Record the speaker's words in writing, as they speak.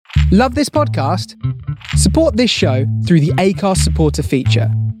Love this podcast? Support this show through the Acast supporter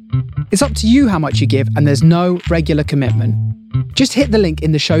feature. It's up to you how much you give, and there's no regular commitment. Just hit the link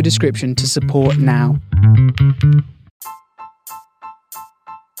in the show description to support now.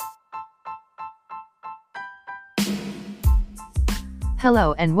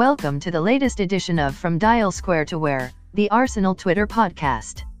 Hello and welcome to the latest edition of From Dial Square to Where, the Arsenal Twitter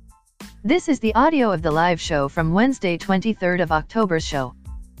podcast. This is the audio of the live show from Wednesday 23rd of October's show.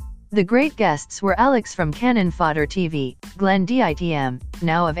 The great guests were Alex from Cannon Fodder TV, Glenn DITM,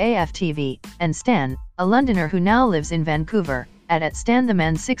 now of AFTV, and Stan, a Londoner who now lives in Vancouver, at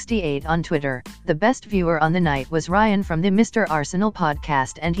 @StanTheMan68 on Twitter. The best viewer on the night was Ryan from the Mr. Arsenal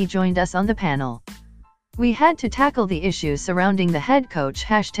podcast, and he joined us on the panel. We had to tackle the issues surrounding the head coach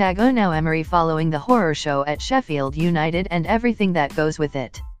 #Unai Emery following the horror show at Sheffield United and everything that goes with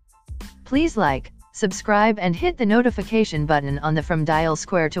it. Please like, subscribe and hit the notification button on the From Dial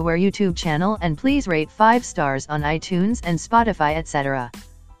Square to Where YouTube channel, and please rate 5 stars on iTunes and Spotify, etc.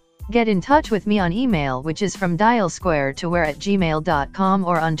 Get in touch with me on email, which is fromdialsquare@gmail.com,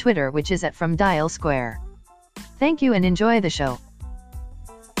 or on Twitter, which is @FromDialSquare. Thank you and enjoy the show.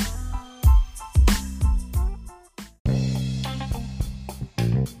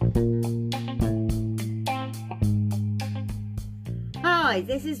 Hi,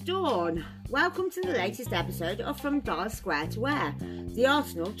 this is Dawn. Welcome to the latest episode of From Dial Square to Where, the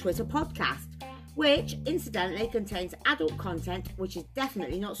Arsenal Twitter podcast, which incidentally contains adult content which is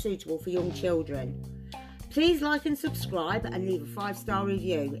definitely not suitable for young children. Please like and subscribe and leave a 5-star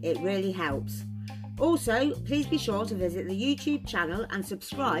review, it really helps. Also, please be sure to visit the YouTube channel and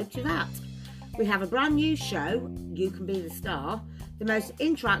subscribe to that. We have a brand new show, You Can Be the Star, the most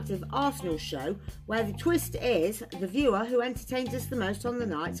interactive Arsenal show, where the twist is the viewer who entertains us the most on the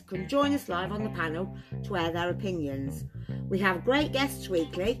night can join us live on the panel to air their opinions. We have great guests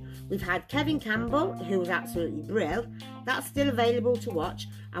weekly. We've had Kevin Campbell, who was absolutely brilliant. That's still available to watch,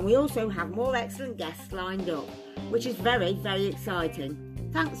 and we also have more excellent guests lined up, which is very, very exciting.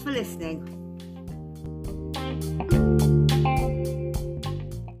 Thanks for listening.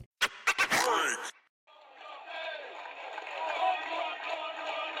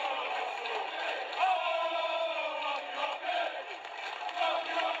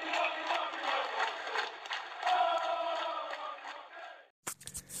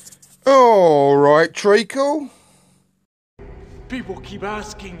 All right, Treacle. People keep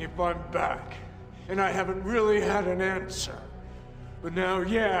asking if I'm back, and I haven't really had an answer. But now,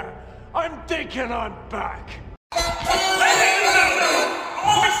 yeah, I'm thinking I'm back.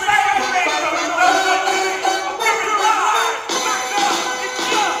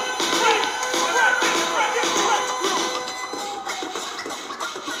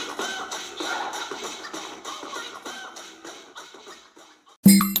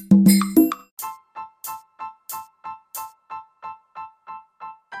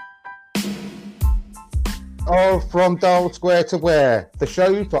 Oh, From Dial Square to Where, the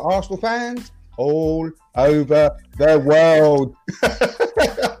show for Arsenal fans all over the world.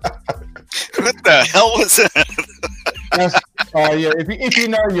 What the hell was that? Oh, yeah, if you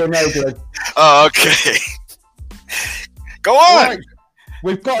know, you'll know, Greg. Oh, okay. Go on. Right.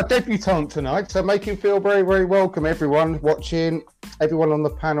 We've got a debutante tonight, so make him feel very, very welcome, everyone watching, everyone on the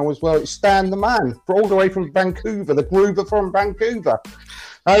panel as well. It's Stan the Man, all the way from Vancouver, the groover from Vancouver.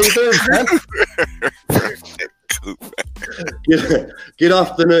 How you doing, Stan? Good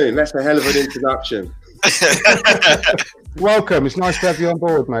afternoon. That's a hell of an introduction. Welcome. It's nice to have you on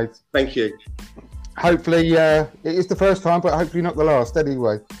board, mate. Thank you. Hopefully, it is the first time, but hopefully not the last.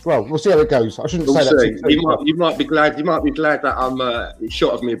 Anyway, well, we'll see how it goes. I shouldn't say that. You might be glad. You might be glad that I'm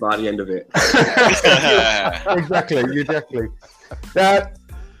short of me by the end of it. Exactly. The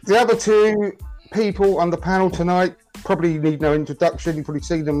other two people on the panel tonight probably need no introduction. You've probably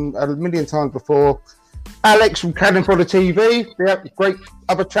seen them a million times before. Alex from Cannon Fodder TV, the great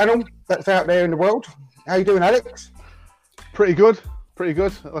other channel that's out there in the world. How you doing, Alex? Pretty good. Like I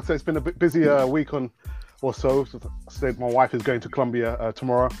said, it's been a bit busy week or so. I said my wife is going to Colombia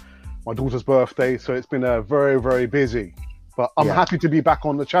tomorrow, my daughter's birthday, so it's been very, very busy. But I'm happy to be back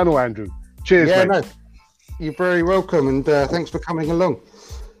on the channel, Andrew. Cheers, mate. No, you're very welcome, and thanks for coming along.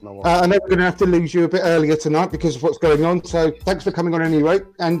 I know we're going to have to lose you a bit earlier tonight because of what's going on, so thanks for coming on anyway.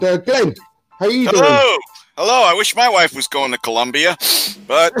 And Glenn, how are you doing? Hello. I wish my wife was going to Colombia,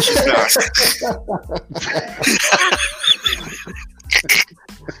 but she's not.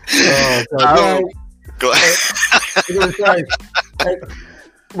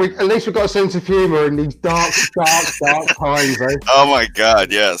 At least we've got a sense of humour in these dark times, eh? Oh my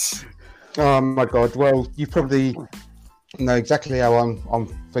God, yes. Oh my God. Well, you've probably know exactly how I'm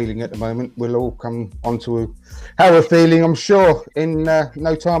feeling at the moment. We'll all come onto how we're feeling, I'm sure, in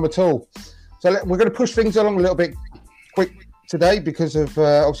no time at all. So we're going to push things along a little bit quick today because of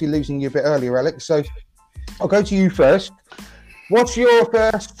obviously losing you a bit earlier, Alex. So I'll go to you first. What's your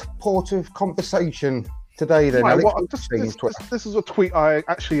first port of conversation today, then, Right, Alex? well, this is a tweet I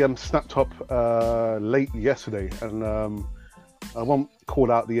actually snapped up late yesterday, and I won't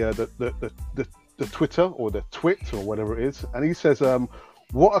call out the Twitter or the twit or whatever it is. And he says,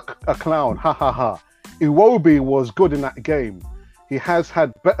 "What a clown! Ha ha ha! Iwobi was good in that game. He has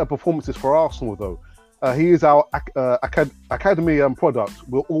had better performances for Arsenal, though. He is our academy product.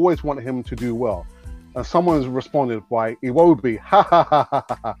 We'll always want him to do well." And someone's responded by Iwobi, ha ha ha ha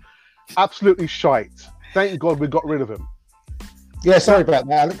ha, absolutely shite. Thank God we got rid of him. Yeah, sorry about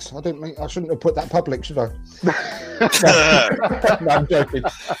that, Alex. I shouldn't have put that public, should I? No, I'm joking.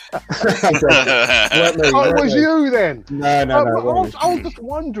 It was you then. No. I was just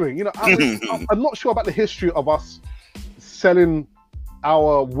wondering. You know, I'm not sure about the history of us selling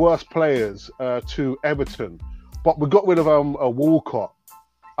our worst players to Everton, but we got rid of Walcott.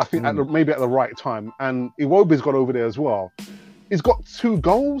 I think maybe at the right time, and Iwobi's got over there as well. He's got 2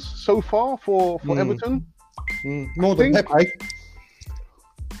 goals so far for Everton. More than Pepe.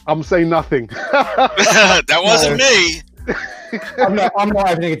 I'm saying nothing. That wasn't me. I'm not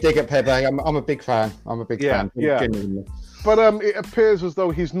having a dig at Pepe. I'm a big fan. I'm a big fan. Yeah. Genuinely. But it appears as though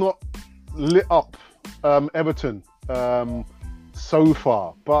he's not lit up Everton so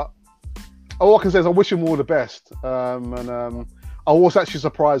far. But all I can say is I wish him all the best. I was actually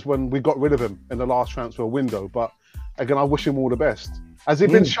surprised when we got rid of him in the last transfer window. But again, I wish him all the best. Has he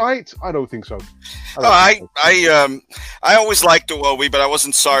been shite? I don't think so. I always liked Iwobi, but I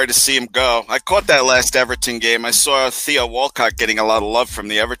wasn't sorry to see him go. I caught that last Everton game. I saw Theo Walcott getting a lot of love from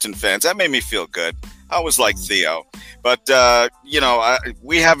the Everton fans. That made me feel good. I always liked Theo. But,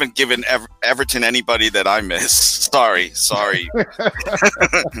 we haven't given Everton anybody that I miss. Sorry.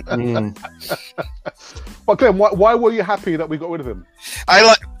 But Glenn, why were you happy that we got rid of him?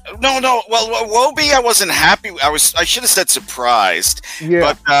 No. Well, Iwobi, I wasn't happy. I should have said surprised.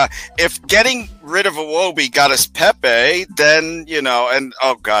 Yeah. But if getting rid of Iwobi got us Pepe, then and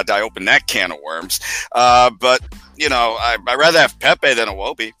oh god, I opened that can of worms. But I'd rather have Pepe than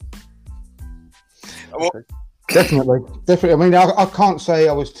Iwobi. Okay. Definitely. I mean, I can't say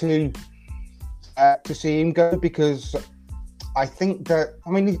I was too to see him go because I think that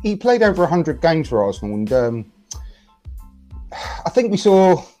he played over 100 games for Arsenal, and I think we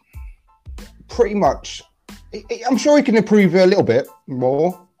saw pretty much. I'm sure he can improve a little bit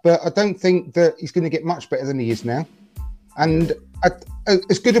more, but I don't think that he's going to get much better than he is now. And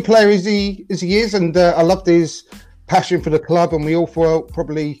as good a player as he is, and I loved his passion for the club, and we all felt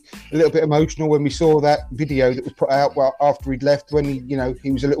probably a little bit emotional when we saw that video that was put out after he'd left, when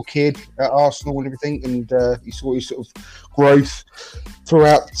he was a little kid at Arsenal and everything, and he saw his sort of growth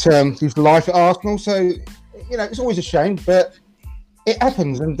throughout his life at Arsenal. So it's always a shame, but it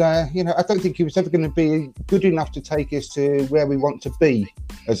happens, and I don't think he was ever going to be good enough to take us to where we want to be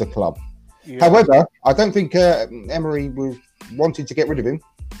as a club. Yeah. However, I don't think Emery wanted to get rid of him.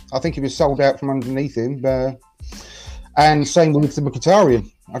 I think he was sold out from underneath him. And same with the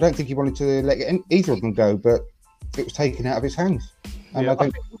Mkhitaryan. I don't think he wanted to let either of them go, but it was taken out of his hands. And I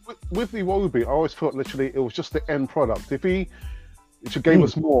think with Iwobi, I always felt literally it was just the end product. If he gave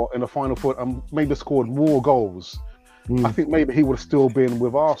us more in the final third and maybe scored more goals, I think maybe he would have still been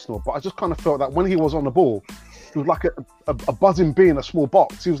with Arsenal. But I just kind of felt that when he was on the ball, he was like a buzzing bee in a small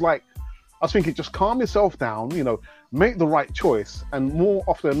box. He was like, I was thinking, just calm yourself down, make the right choice. And more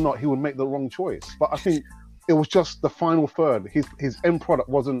often than not, he would make the wrong choice. But I think it was just the final third. His end product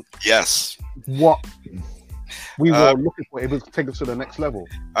wasn't what we were looking for. It would take us to the next level.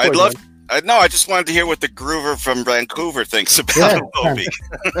 I just wanted to hear what the Groover from Vancouver thinks about Iwobi.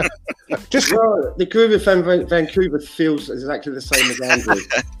 The Groover from Vancouver feels exactly the same as Andrew,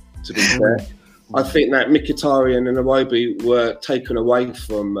 to be fair. I think that Mkhitaryan and Iwobi were taken away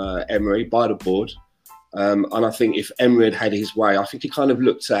from Emery by the board. And I think if Emery had his way, I think he kind of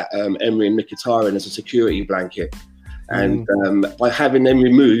looked at Emery and Mkhitaryan as a security blanket. And by having them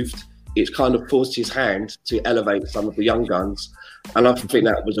removed, it's kind of forced his hand to elevate some of the young guns. And I think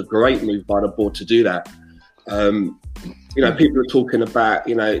that was a great move by the board to do that. People are talking about,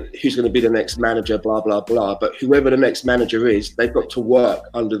 who's going to be the next manager, blah, blah, blah. But whoever the next manager is, they've got to work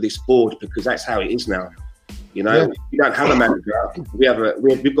under this board because that's how it is now. You don't have a manager.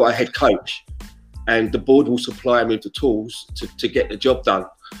 We've got a head coach. And the board will supply him with the tools to get the job done.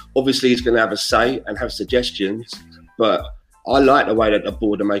 Obviously, he's going to have a say and have suggestions, but I like the way that the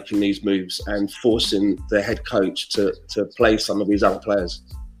board are making these moves and forcing the head coach to play some of these other players.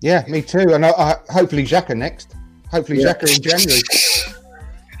 Yeah, me too. And I hopefully Xhaka next. Hopefully Xhaka in January.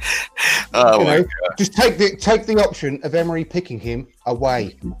 Just take the option of Emery picking him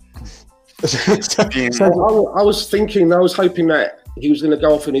away. So I was hoping that he was going to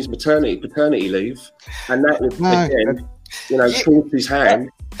go off on his paternity leave, and that would force his hand.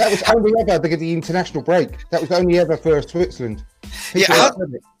 That was only ever because of the international break. That was only ever for Switzerland.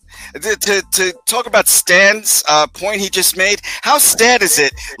 To talk about Stan's point he just made, how sad is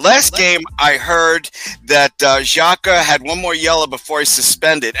it? Last game, I heard that Xhaka had one more yellow before he's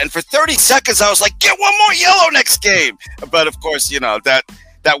suspended, and for 30 seconds, I was like, "Get one more yellow next game." But of course, that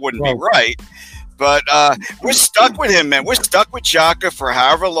wouldn't be right. But we're stuck with him, man. We're stuck with Xhaka for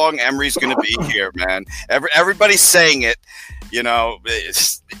however long Emery's going to be here, man. Everybody's saying it.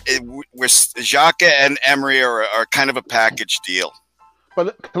 Xhaka and Emery are kind of a package deal.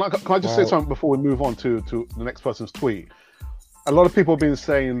 But can I just say something before we move on to the next person's tweet? A lot of people have been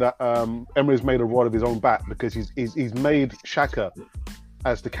saying that Emery's made a rod of his own back because he's made Xhaka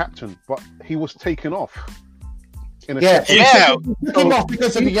as the captain, but he was taken off. He took him off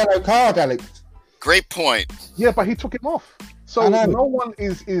because of the yellow card, Alex. Great point. Yeah, but he took him off. So no one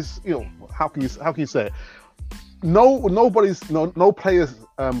is how can you say it? No player's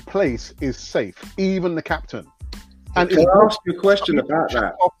place is safe, even the captain. And can I ask you a question about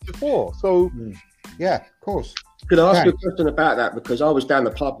that? Before, so yeah, of course. Could I ask you a question about that? Because I was down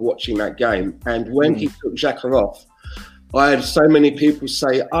the pub watching that game, and when he took Xhaka off, I had so many people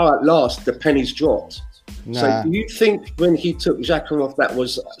say, "Oh, at last the penny's dropped." So, do you think when he took Xhaka off, that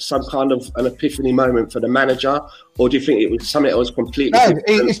was some kind of an epiphany moment for the manager, or do you think it was something that was completely? No,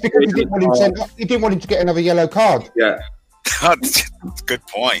 it's because he didn't want him to get another yellow card. Yeah. Good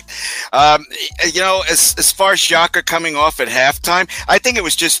point. As far as Xhaka coming off at halftime, I think it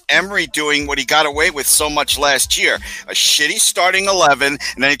was just Emery doing what he got away with so much last year: a shitty starting 11,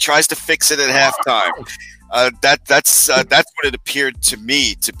 and then he tries to fix it at halftime. That's what it appeared to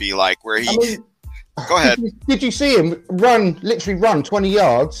me to be like. Where he. Go ahead. Did you see him literally run 20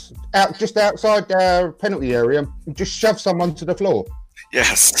 yards just outside their penalty area and just shove someone to the floor?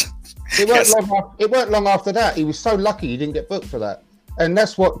 Yes. It weren't long after that. He was so lucky he didn't get booked for that. And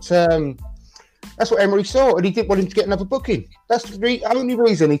that's what Emery saw, and he didn't want him to get another booking. That's the only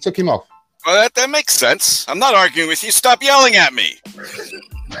reason he took him off. Well, that makes sense. I'm not arguing with you. Stop yelling at me.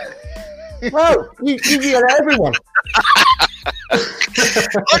 Well, you yell at everyone.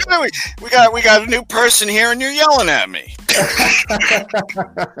 Look at me. We got a new person here, and you're yelling at me.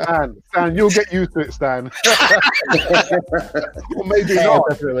 Stan, you'll get used to it, Stan. Or maybe not.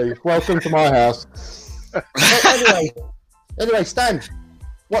 Definitely. Welcome to my house. Anyway, Stan,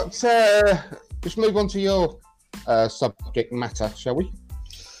 just move on to your subject matter, shall we?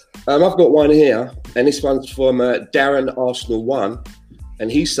 I've got one here, and this one's from Darren Arsenal 1, and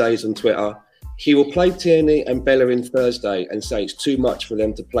he says on Twitter, he will play Tierney and Bellerin Thursday and say it's too much for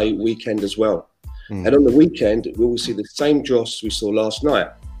them to play weekend as well. And on the weekend, we will see the same dross we saw last night.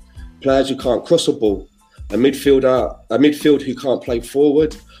 Players who can't cross a ball, a midfield who can't play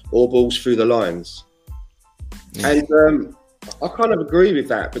forward or balls through the lines. And I kind of agree with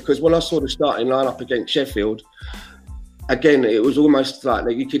that, because when I saw the starting lineup against Sheffield, again, it was almost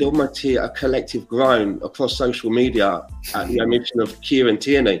like you could almost hear a collective groan across social media at the omission of Kieran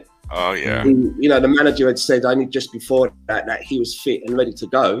Tierney. Oh, yeah. The manager had said only just before that he was fit and ready to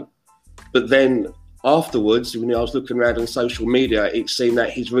go. But then afterwards, when I was looking around on social media, it seemed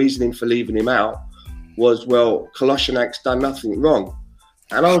that his reasoning for leaving him out was, well, Kolasinac done nothing wrong.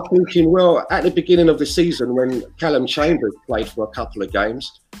 And I was thinking, well, at the beginning of the season, when Callum Chambers played for a couple of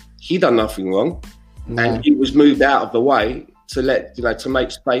games, he done nothing wrong. And he was moved out of the way to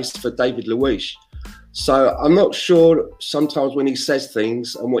make space for David Luiz. So I'm not sure sometimes when he says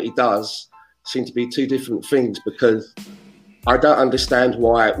things and what he does seem to be two different things, because I don't understand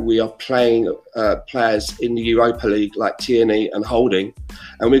why we are playing players in the Europa League like Tierney and Holding,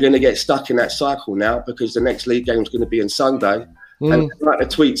 and we're going to get stuck in that cycle now because the next league game is going to be on Sunday. And like the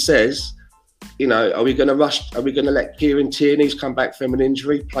tweet says, are we going to rush? Are we going to let Kieran Tierney's come back from an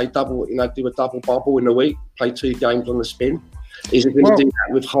injury, play double, do a double bubble in a week, play 2 games on the spin? Is he going to do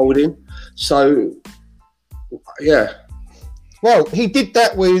that with Holding? So, yeah. Well, he did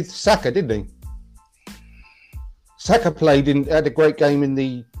that with Saka, didn't he? Saka had a great game in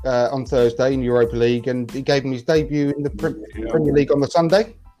the on Thursday in Europa League, and he gave him his debut in the Premier League on the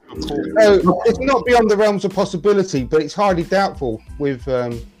Sunday. So it's not beyond the realms of possibility, but it's highly doubtful with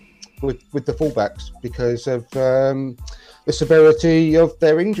with the fullbacks because of the severity of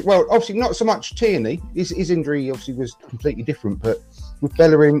their injury. Well, obviously not so much Tierney. His injury obviously was completely different, but with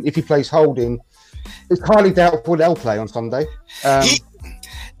Bellerin, if he plays holding, it's highly doubtful they'll play on Sunday.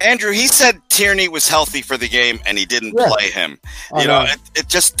 Andrew, he said Tierney was healthy for the game and he didn't play him. You know, it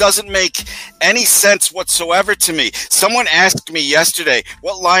just doesn't make any sense whatsoever to me. Someone asked me yesterday,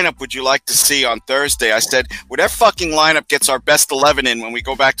 what lineup would you like to see on Thursday? I said, whatever fucking lineup gets our best 11 in when we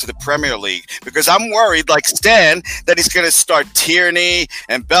go back to the Premier League. Because I'm worried, like Stan, that he's going to start Tierney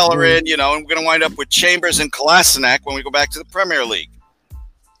and Bellerin, you know, and we're going to wind up with Chambers and Kolasinac when we go back to the Premier League.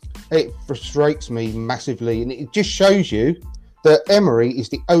 It frustrates me massively, and it just shows you that Emery is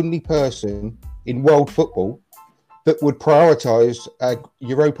the only person in world football that would prioritise a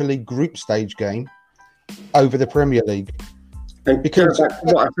Europa League group stage game over the Premier League. And because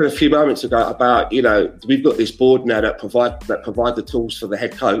what I said a few moments ago about, you know, we've got this board now that provide the tools for the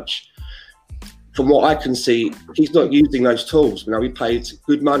head coach. From what I can see, he's not using those tools. You know, we paid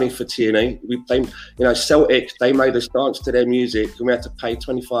good money for Tierney. Celtic, they made us dance to their music, and we had to pay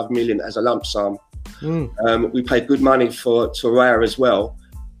 25 million as a lump sum. We paid good money for Torreira as well,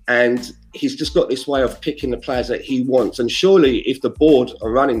 and he's just got this way of picking the players that he wants. And surely, if the board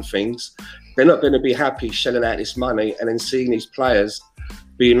are running things, they're not going to be happy shelling out this money and then seeing these players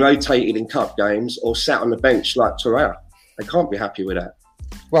being rotated in cup games or sat on the bench like Torreira. They can't be happy with that.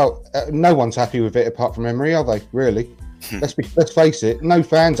 Well, no one's happy with it apart from Emery, are they? Really? Let's face it. No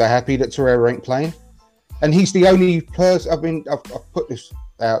fans are happy that Torreira ain't playing, and he's the only person. I've put this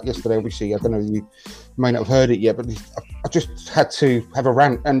out yesterday. Obviously, I don't know. You may not have heard it yet, but I just had to have a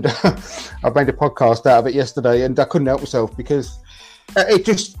rant, and I made a podcast out of it yesterday, and I couldn't help myself because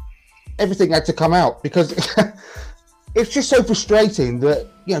everything had to come out because it's just so frustrating that,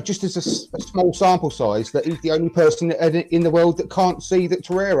 you know, just as a small sample size, that he's the only person in the world that can't see that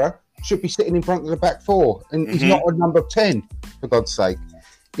Torreira should be sitting in front of the back four, and he's not a number 10, for God's sake.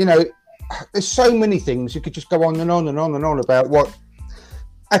 You know, there's so many things you could just go on and on and on and on about what.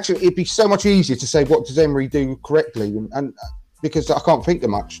 Actually, it'd be so much easier to say what does Emery do correctly, and because I can't think of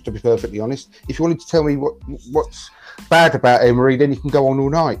much, to be perfectly honest. If you wanted to tell me what's bad about Emery, then you can go on all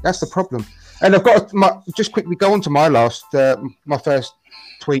night. That's the problem. And I've got to just quickly go on to my first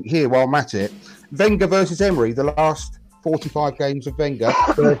tweet here while I'm at it. Wenger versus Emery, the last 45 games of Wenger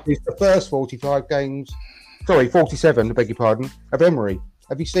versus the first 47, I beg your pardon, of Emery.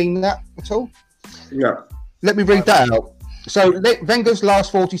 Have you seen that at all? Yeah. Let me read that out. So Wenger's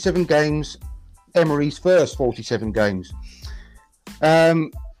last 47 games, Emery's first 47 games.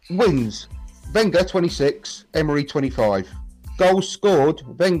 Wins, Wenger 26, Emery 25. Goals scored,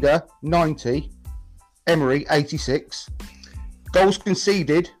 Wenger 90, Emery 86. Goals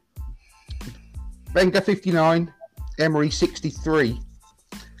conceded, Wenger 59, Emery 63.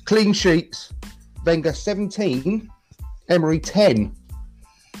 Clean sheets, Wenger 17, Emery 10.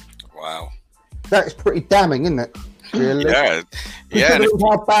 Wow. That is pretty damning, isn't it? Really? Yeah. Considering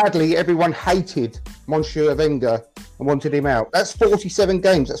how badly everyone hated Monsieur Wenger and wanted him out. That's 47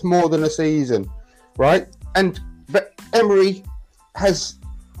 games. That's more than a season, right? But Emery has,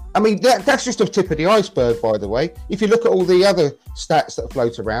 I mean, that's just a tip of the iceberg, by the way. If you look at all the other stats that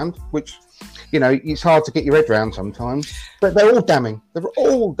float around, which, you know, it's hard to get your head around sometimes, but they're all damning. They're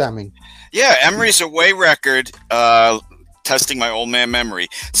all damning. Yeah, Emery's away record, testing my old man memory,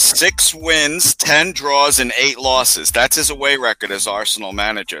 6 wins, 10 draws, and 8 losses. That's his away record as Arsenal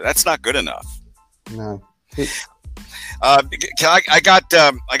manager. That's not good enough. No. I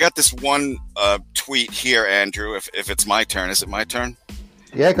got this one tweet here, Andrew. If it's my turn, is it my turn?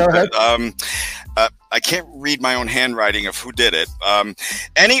 Yeah, go ahead. I can't read my own handwriting of who did it.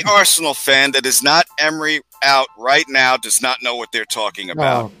 Any Arsenal fan that is not Emery out right now does not know what they're talking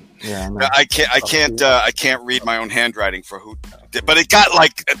about. Oh. Yeah, I can't read my own handwriting for who did, but it got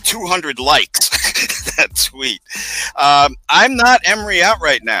like 200 likes. That tweet. I'm not Emery out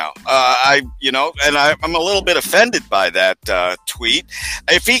right now. I'm a little bit offended by that tweet.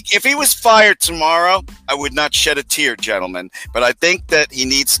 If he was fired tomorrow, I would not shed a tear, gentlemen. But I think that he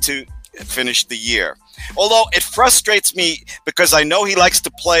needs to finish the year. Although it frustrates me because I know he likes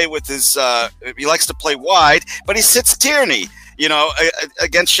to play with his. He likes to play wide, but he sits Tierney, you know,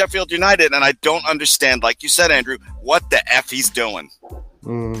 against Sheffield United, and I don't understand, like you said, Andrew, what the F he's doing.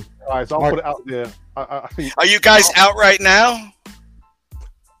 All right, so I'll put it out there. I think. Are you guys out right now?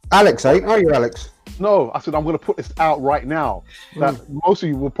 Alex, are you, Alex? No, I said I'm going to put this out right now. That most of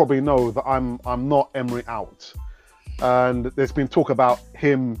you will probably know that I'm not Emery out, and there's been talk about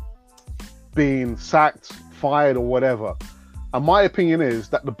him being sacked, fired, or whatever. And my opinion is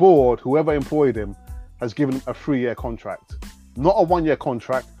that the board, whoever employed him, has given him a 3-year contract. Not a 1-year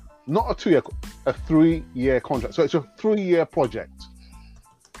contract, not a 2 year, a 3 year contract. So it's a 3 year project.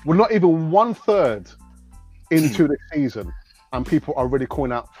 We're not even 1/3 into the season, and people are already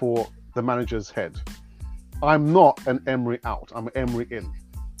calling out for the manager's head. I'm not an Emery out. I'm an Emery in.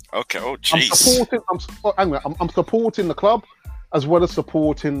 Okay. Oh, jeez. I'm supporting the club as well as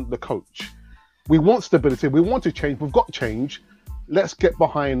supporting the coach. We want stability. We want to change. We've got change. Let's get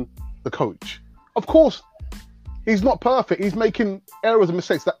behind the coach. Of course, he's not perfect. He's making errors and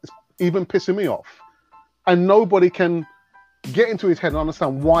mistakes that's even pissing me off. And nobody can get into his head and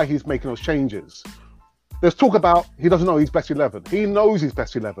understand why he's making those changes. There's talk about he doesn't know his best 11. He knows his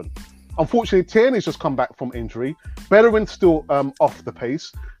best 11. Unfortunately, Tierney's just come back from injury. Bellerin's still off the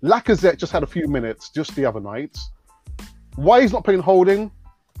pace. Lacazette just had a few minutes just the other night. Why he's not playing Holding,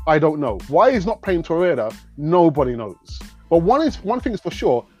 I don't know. Why he's not playing Torreira, nobody knows. But one thing is for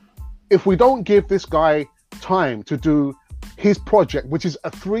sure, if we don't give this guy time to do his project, which is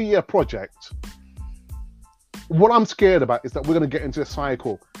a 3-year project, what I'm scared about is that we're going to get into a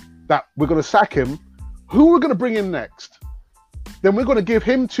cycle that we're going to sack him. Who we're going to bring in next? Then we're going to give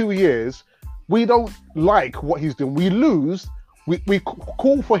him 2 years. We don't like what he's doing. We lose. We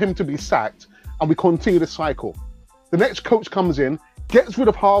call for him to be sacked, and we continue the cycle. The next coach comes in, gets rid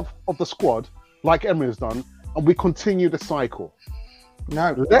of half of the squad, like Emery has done, and we continue the cycle. No,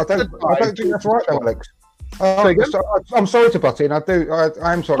 I don't think that's right, though, Alex. I'm sorry to butt in. I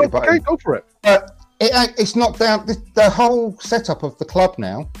am sorry to butt in. Okay, go for it. It's not down. The whole setup of the club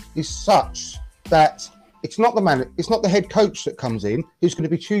now is such that it's not the head coach that comes in who's going to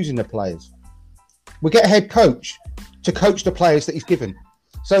be choosing the players. We get a head coach to coach the players that he's given.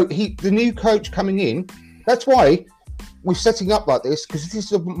 So the new coach coming in, that's why we're setting up like this, because this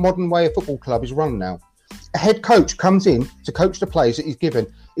is a modern way a football club is run now. A head coach comes in to coach the players that he's given.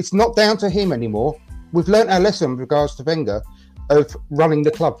 It's not down to him anymore. We've learnt our lesson with regards to Wenger of running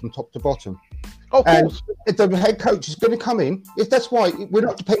the club from top to bottom. Of course. And the head coach is going to come in. That's why we're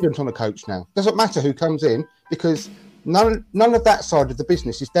not dependent on a coach now. Doesn't matter who comes in, because none of that side of the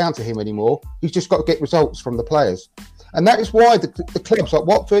business is down to him anymore. He's just got to get results from the players. And that is why the clubs like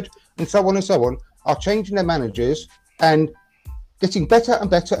Watford and so on are changing their managers and getting better and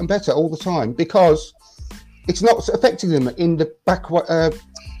better and better all the time, because it's not affecting them in the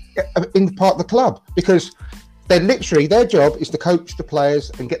in the part of the club, because they're literally, their job is to coach the players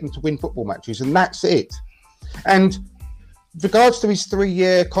and get them to win football matches, and that's it. And with regards to his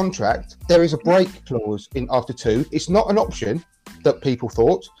 3-year contract, there is a break clause in after 2. It's not an option that people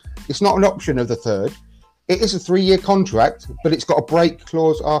thought. It's not an option of the 3rd. It is a 3-year contract, but it's got a break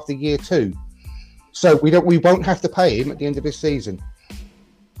clause after year 2. So we won't have to pay him at the end of this season.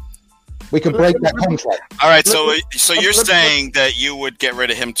 We can break that contract. All right, so you're saying that you would get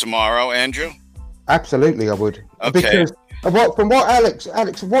rid of him tomorrow, Andrew? Absolutely, I would. Okay. Because from what Alex,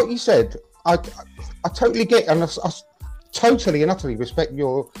 what you said, I totally get, and I totally and utterly respect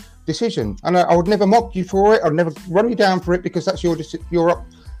your decision, and I would never mock you for it. I'd never run you down for it, because that's your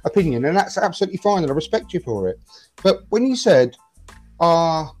opinion, and that's absolutely fine, and I respect you for it. But when you said,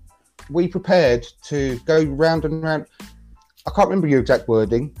 "Are we prepared to go round and round?" I can't remember your exact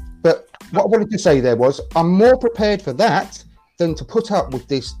wording, but what I wanted to say there was, I'm more prepared for that than to put up with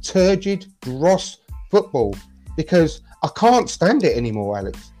this turgid, dross football, because I can't stand it anymore,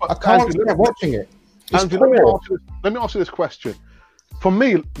 Alex. I can't stand watching it. Andrew, let me ask you this question. For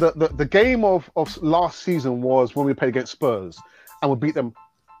me, the game of last season was when we played against Spurs and we beat them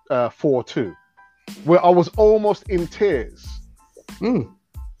 4-2, where I was almost in tears.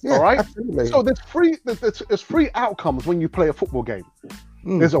 Yeah, all right? Absolutely. So there's 3 outcomes when you play a football game.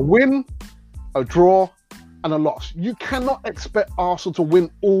 There's a win, a draw, and a loss. You cannot expect Arsenal to win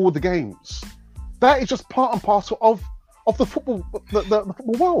all the games. That is just part and parcel of the football the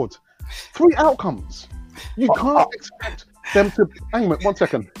football world. 3 outcomes. You can't expect them to. Hang on 1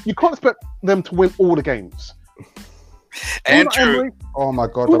 second. You can't expect them to win all the games. Andrew, oh my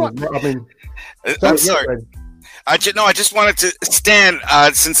God! I'm sorry. I just wanted to, Stan,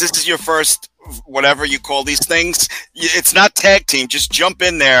 since this is your first, whatever you call these things, it's not tag team. Just jump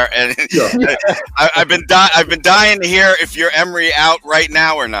in there, and I've been dying to hear if you're Emery out right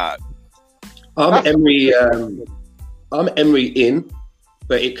now or not. I'm Emery. I'm Emery in,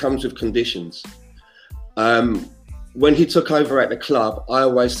 but it comes with conditions. When he took over at the club, I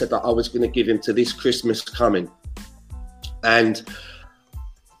always said that I was going to give him to this Christmas coming, and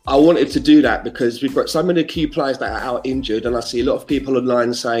I wanted to do that because we've got so many key players that are out injured, and I see a lot of people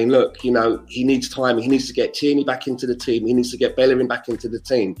online saying, look, he needs time. He needs to get Tierney back into the team. He needs to get Bellerin back into the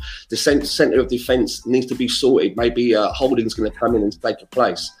team. The centre of defence needs to be sorted. Maybe Holding's going to come in and take a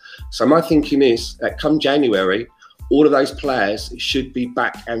place. So my thinking is that come January, all of those players should be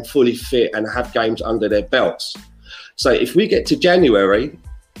back and fully fit and have games under their belts. So if we get to January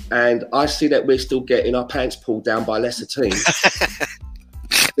and I see that we're still getting our pants pulled down by lesser teams,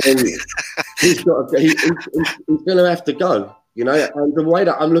 then he's going to have to go. You know, and the way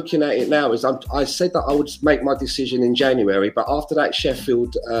that I'm looking at it now is I said that I would make my decision in January, but after that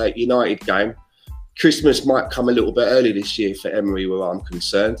Sheffield United game, Christmas might come a little bit early this year for Emery, where I'm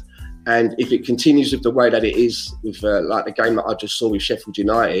concerned. And if it continues with the way that it is with like the game that I just saw with Sheffield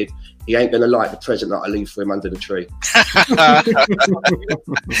United, he ain't going to like the present that I leave for him under the tree.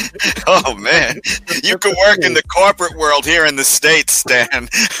 Oh, man. You could work in the corporate world here in the States, Stan.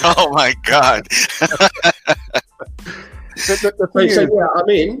 Oh, my God.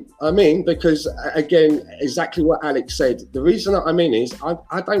 I'm in because, again, exactly what Alex said. The reason that I'm in is I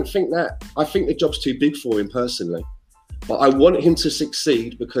think the job's too big for him personally. But I want him to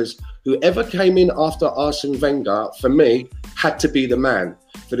succeed because whoever came in after Arsene Wenger, for me, had to be the man.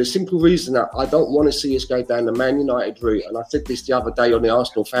 For the simple reason that I don't want to see us go down the Man United route. And I said this the other day on the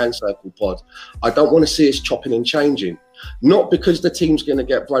Arsenal Fan Circle pod. I don't want to see us chopping and changing. Not because the team's going to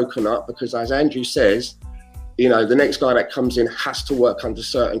get broken up, because as Andrew says, you know, the next guy that comes in has to work under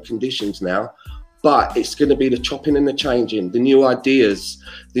certain conditions now. But it's going to be the chopping and the changing, the new ideas,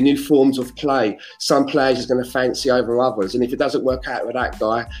 the new forms of play. Some players is going to fancy over others. And if it doesn't work out with that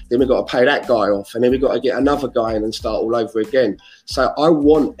guy, then we've got to pay that guy off. And then we've got to get another guy in and start all over again. So I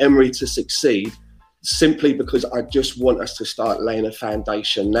want Emery to succeed simply because I just want us to start laying a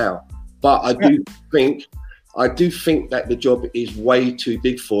foundation now. But I do think that the job is way too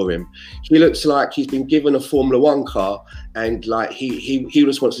big for him. He looks like he's been given a Formula One car and like he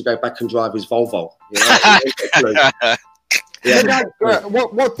just wants to go back and drive his Volvo. You know?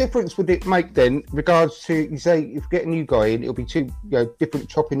 What difference would it make then, regards to, you say, if you get a new guy in, it'll be two different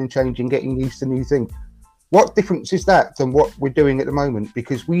chopping and changing, getting used to new things. What difference is that than what we're doing at the moment?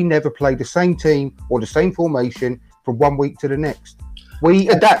 Because we never play the same team or the same formation from 1 week to the next. We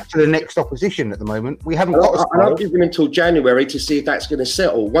adapt to the next opposition at the moment. We haven't got. I'm giving him until January to see if that's going to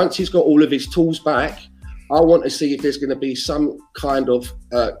settle. Once he's got all of his tools back, I want to see if there's going to be some kind of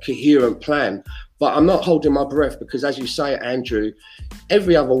coherent plan. But I'm not holding my breath because, as you say, Andrew,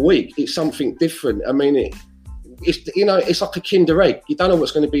 every other week it's something different. I mean, it's like a Kinder egg. You don't know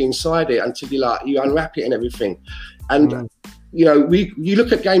what's going to be inside it until you unwrap it and everything. And you know, you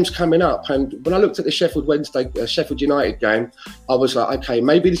look at games coming up, and when I looked at the Sheffield United game, I was like, okay,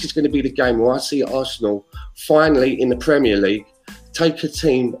 maybe this is going to be the game where I see Arsenal finally in the Premier League take a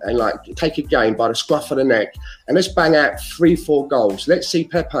team and take a game by the scruff of the neck, and let's bang out 3-4 goals. Let's see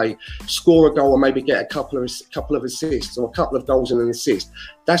Pepe score a goal and maybe get a couple of assists or a couple of goals and an assist.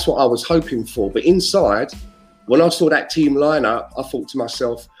 That's what I was hoping for. But inside, when I saw that team lineup, I thought to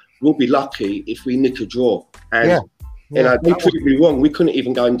myself, we'll be lucky if we nick a draw. And you know, we could be wrong. We couldn't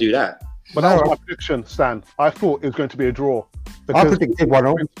even go and do that. But that was my prediction, Stan. I thought it was going to be a draw. I predicted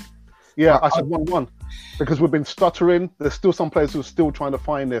 1-1. Yeah, I said 1-1. Because we've been stuttering. There's still some players who are still trying to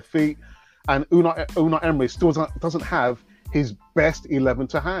find their feet. And Unai Emery still doesn't have his best 11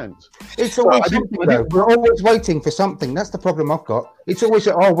 to hand. It's always something, though. We're always waiting for something. That's the problem I've got. It's always,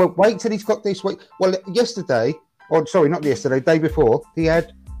 well, wait till he's got this. Well, yesterday, or sorry, not yesterday, day before, he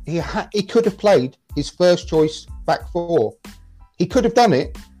could have played his first choice back four. He could have done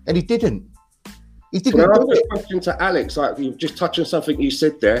it, and he didn't. He didn't. Well, I have a question to Alex. Like, you just touched on something you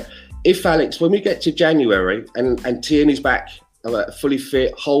said there. If Alex, when we get to January and Tierney's back, fully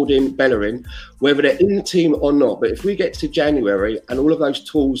fit, Holding, Bellerin, whether they're in the team or not, but if we get to January and all of those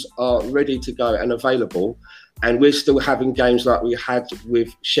tools are ready to go and available, and we're still having games like we had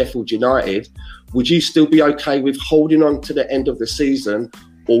with Sheffield United, would you still be okay with holding on to the end of the season?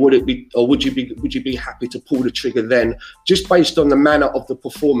 Or would you be happy to pull the trigger then, just based on the manner of the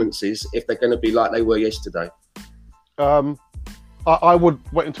performances, if they're going to be like they were yesterday? I would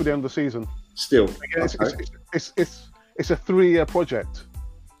wait until the end of the season. Still, again, it's a 3-year project.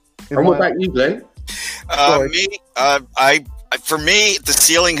 And what about you, Glenn? For me, the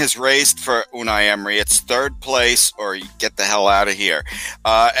ceiling has raised for Unai Emery. It's third place or you get the hell out of here.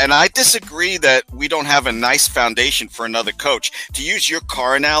 And I disagree that we don't have a nice foundation for another coach. To use your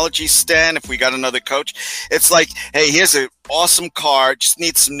car analogy, Stan, if we got another coach, it's like, hey, here's an awesome car, just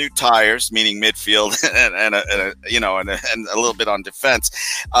needs some new tires, meaning midfield and a little bit on defense.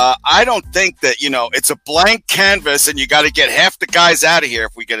 I don't think that, it's a blank canvas and you got to get half the guys out of here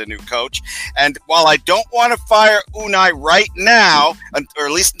if we get a new coach. And while I don't want to fire Unai right now, or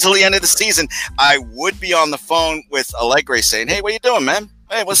at least until the end of the season, I would be on the phone with Allegri saying, hey, what you doing, man?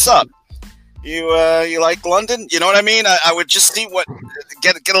 Hey, what's up? You like London? You know what I mean? I would just see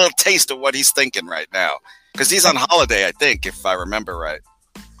get a little taste of what he's thinking right now. Because he's on holiday, I think, if I remember right.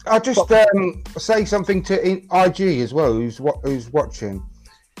 I'll just say something to IG as well, who's watching.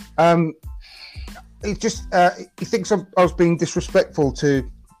 He thinks I was being disrespectful to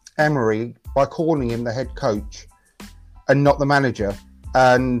Emery by calling him the head coach and not the manager.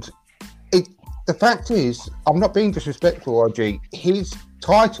 And the fact is, I'm not being disrespectful, IG. His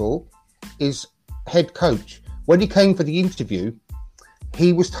title is head coach. When he came for the interview,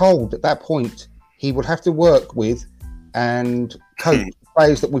 he was told at that point he would have to work with and coach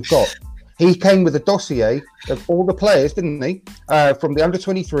players that we've got. He came with a dossier of all the players, didn't he? From the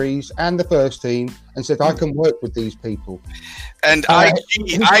under-23s and the first team, and said, "I can work with these people." And IG,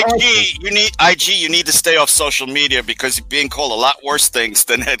 you need to stay off social media because you're being called a lot worse things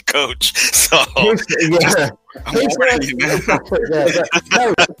than head coach. So I'm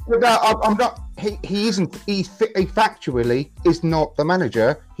not. He isn't. He factually is not the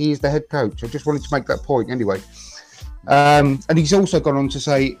manager. He is the head coach. I just wanted to make that point anyway. And he's also gone on to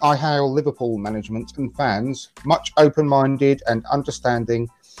say, "I hail Liverpool management and fans, much open-minded and understanding.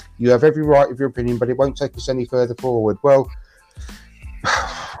 You have every right of your opinion, but it won't take us any further forward." Well,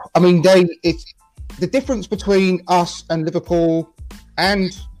 I mean, it's the difference between us and Liverpool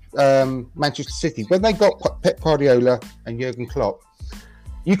and Manchester City. When they got Pep Guardiola and Jurgen Klopp,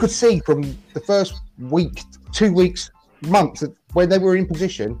 you could see from the first week, 2 weeks, months, when they were in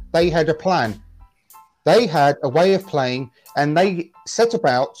position, they had a plan. They had a way of playing, and they set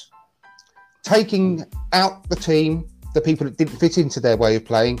about taking out the team, the people that didn't fit into their way of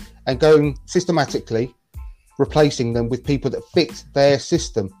playing, and going systematically replacing them with people that fit their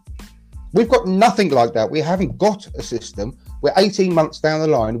system. We've got nothing like that. We haven't got a system. We're 18 months down the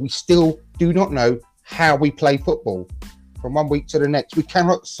line. We still do not know how we play football from one week to the next. We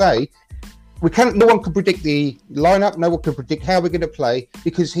cannot say. No one can predict the lineup. No one can predict how we're going to play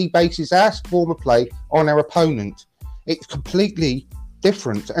because he bases our form of play on our opponent. It's completely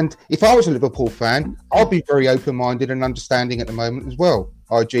different. And if I was a Liverpool fan, I'd be very open-minded and understanding at the moment as well,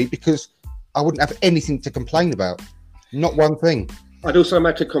 IG, because I wouldn't have anything to complain about. Not one thing. I'd also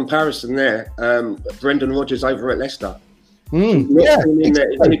make a comparison there. Brendan Rodgers over at Leicester. He's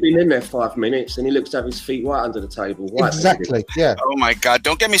only been in there 5 minutes, and he looks to have his feet right under the table. Right exactly. Yeah. Oh my God!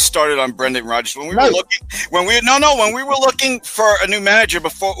 Don't get me started on Brendan Rodgers. When we were looking for a new manager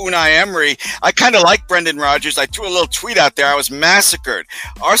before Unai Emery, I kind of like Brendan Rodgers. I threw a little tweet out there. I was massacred.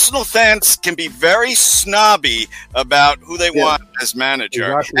 Arsenal fans can be very snobby about who they want as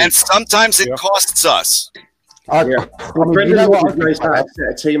manager, and sometimes it costs us. Brendan Rodgers knows how to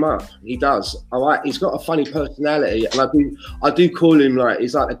set a team up. He does. All right. He's got a funny personality, and I do call him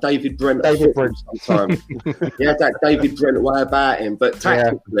he's like a David Brent sometimes. He had that David Brent way about him. But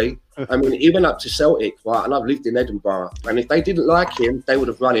tactically, I mean, he went up to Celtic, right? And I've lived in Edinburgh, and if they didn't like him, they would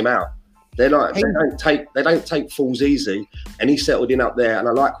have run him out. They don't take falls easy, and he settled in up there. And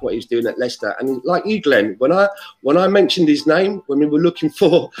I like what he's doing at Leicester. And like you, Glenn, when I mentioned his name when we were looking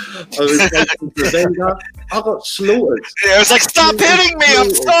for a replacement for Wenger, I got slaughtered. Yeah, I was like, "Stop hitting me!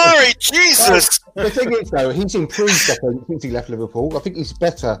 I'm sorry, Jesus." The thing is, though, he's improved. I think since he left Liverpool, I think he's a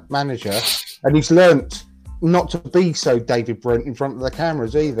better manager, and he's learnt not to be so David Brent in front of the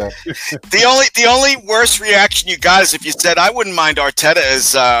cameras either. The only worst reaction you got is if you said, "I wouldn't mind Arteta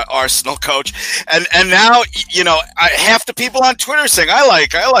as Arsenal coach," and now half the people on Twitter saying, "I like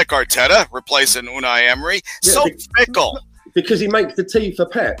Arteta replacing Unai Emery." So fickle because he makes the tea for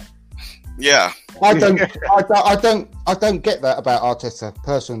Pep. Yeah, I don't get that about Arteta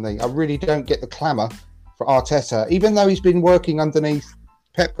personally. I really don't get the clamour for Arteta, even though he's been working underneath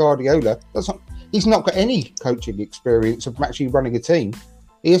Pep Guardiola. He's not got any coaching experience of actually running a team.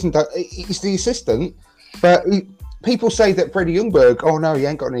 He hasn't done. He's the assistant, but people say that Freddie Ljungberg. Oh no, he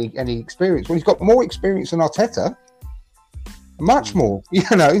ain't got any experience. Well, he's got more experience than Arteta. Much more,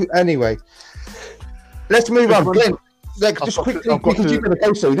 Anyway, let's move on. Glenn, just quickly, because you're going to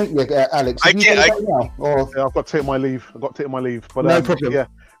go soon, don't you, Alex? I've got to take my leave. But no problem. Yeah.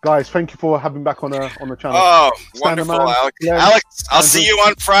 Guys, thank you for having me back on the channel. Oh, wonderful, Alex. Alex, I'll see you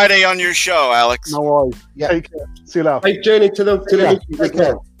on Friday on your show, Alex. No worries. Yeah. Take care. See you later. Safe journey to the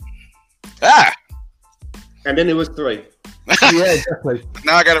meeting. And then it was 3. Yeah, exactly.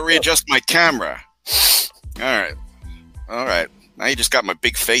 Now I got to readjust my camera. All right. Now you just got my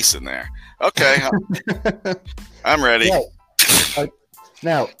big face in there. Okay. I'm ready. Yeah.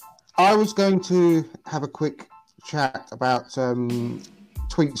 Now, I was going to have a quick chat about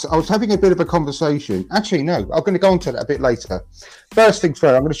tweets. I was having a bit of a conversation. Actually, no, I'm going to go on to that a bit later. First things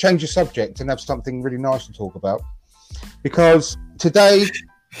first, I'm going to change the subject and have something really nice to talk about. Because today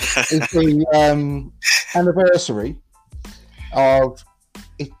is the anniversary of,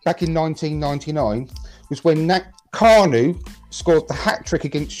 back in 1999, was when Nat Carnu scored the hat trick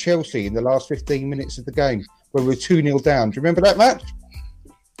against Chelsea in the last 15 minutes of the game, where we were 2-0 down. Do you remember that match?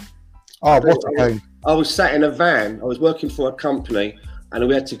 Oh, what a game. I was sat in a van. I was working for a company, and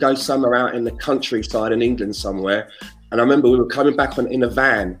we had to go somewhere out in the countryside in England somewhere. And I remember we were coming back in a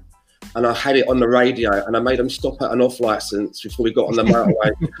van, and I had it on the radio, and I made them stop at an off license before we got on the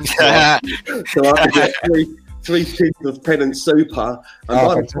motorway. So I could get three tubs of pen and super, and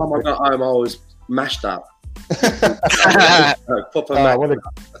by the time I got home, I was mashed up.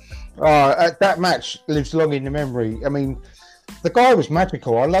 That match lives long in the memory. I mean, the guy was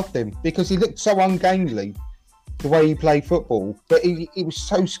magical. I loved him because he looked so ungainly, the way he played football, but he was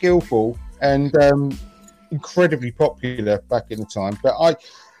so skillful and incredibly popular back in the time. But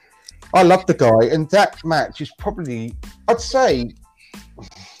I love the guy, and that match is probably, I'd say,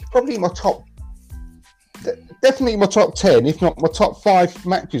 probably definitely my top 10, if not my top 5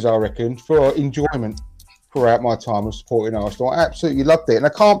 matches, I reckon, for enjoyment throughout my time of supporting Arsenal. I absolutely loved it, and I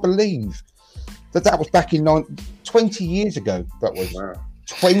can't believe that was back in 20 years ago. That was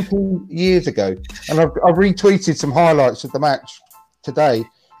 20 years ago, and I've retweeted some highlights of the match today,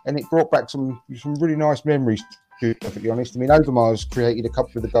 and it brought back some really nice memories, to be perfectly honest. I mean, Overmars created a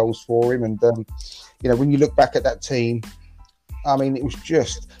couple of the goals for him, and when you look back at that team, I mean, it was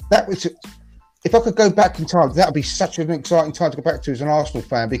just if I could go back in time, that would be such an exciting time to go back to as an Arsenal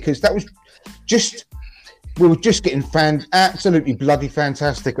fan, because that was just, we were just getting absolutely bloody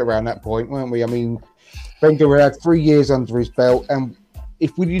fantastic around that point, weren't we? I mean, Wenger had 3 years under his belt, and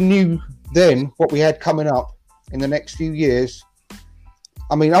if we knew then what we had coming up in the next few years,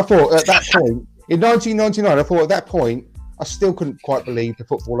 I mean, I thought at that point, in 1999, I thought at that point, I still couldn't quite believe the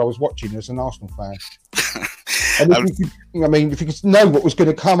football I was watching as an Arsenal fan. And if you could know what was going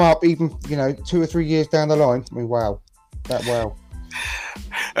to come up, even 2 or 3 years down the line, I mean, wow.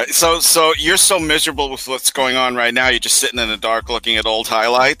 So you're so miserable with what's going on right now. You're just sitting in the dark looking at old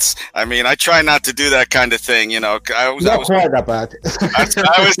highlights. I mean, I try not to do that kind of thing. Not quite that bad.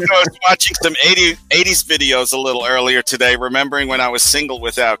 I was watching some 80s videos a little earlier today, remembering when I was single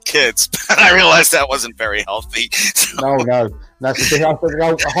without kids. But I realized that wasn't very healthy. So. No. That's a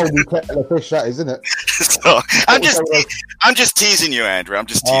whole new kettle of fish, that is, isn't it? So I'm just teasing you, Andrew. I'm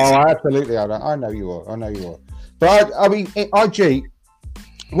just teasing. Oh, absolutely. I know you are. But I mean, IG,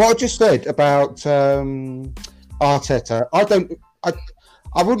 what I just said about Arteta,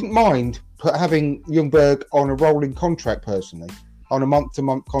 I wouldn't mind having Ljungberg on a rolling contract personally, on a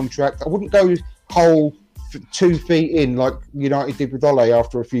month-to-month contract. I wouldn't go whole 2 feet in like United did with Ole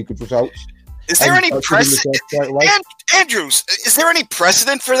after a few good results. Is there any precedent, Andrews? Is there any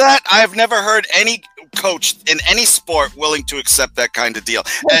precedent for that? I have never heard any coach in any sport willing to accept that kind of deal.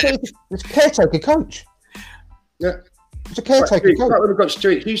 Well, it's a caretaker coach. Yeah, it's a caretaker coach. We've got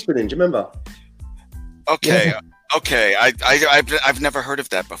Stuart Houston in. Do you remember? Okay. Yeah. Okay, I've never heard of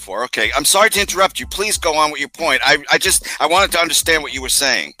that before. Okay, I'm sorry to interrupt you. Please go on with your point. I wanted to understand what you were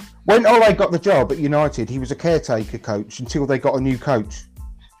saying. When Ole got the job at United, he was a caretaker coach until they got a new coach.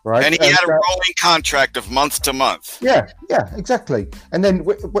 Right. And he had a rolling contract of month to month. Yeah, exactly. And then,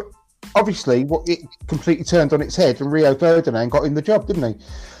 obviously, it completely turned on its head, and Rio Ferdinand got in the job, didn't he?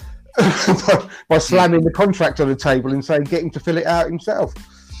 by slamming the contract on the table and saying, get him to fill it out himself.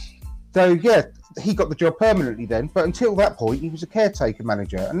 So, yeah, he got the job permanently then. But until that point, he was a caretaker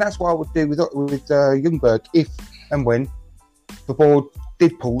manager. And that's what I would do with Ljungberg if and when the board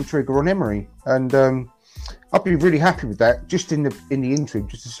did pull the trigger on Emery. And I'd be really happy with that, just in the interim,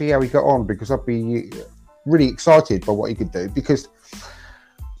 just to see how he got on, because I'd be really excited by what he could do. Because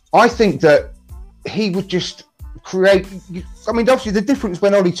I think that he would just create. I mean, obviously, the difference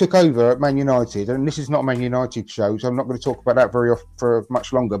when Ole took over at Man United, and this is not a Man United show, so I'm not going to talk about that very often for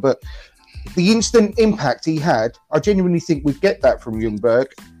much longer. But the instant impact he had, I genuinely think we'd get that from Ljungberg,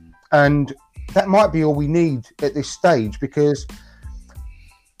 and that might be all we need at this stage, because.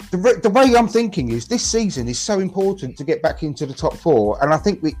 The way I'm thinking is this season is so important to get back into the top 4, and I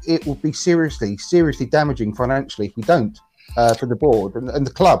think it will be seriously damaging financially if we don't for the board and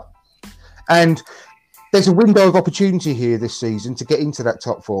the club. And there's a window of opportunity here this season to get into that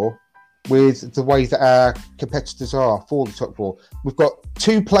top 4 with the way that our competitors are for the top 4. We've got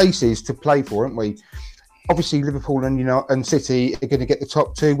 2 places to play for, haven't we? Obviously, Liverpool and City are going to get the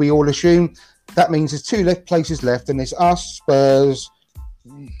top 2, we all assume. That means there's 2 places left, and there's us, Spurs,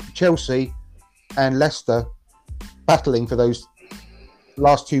 Chelsea and Leicester battling for those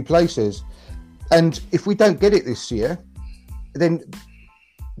last 2 places. And if we don't get it this year, then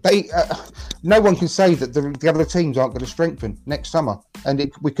no one can say that the other teams aren't going to strengthen next summer, and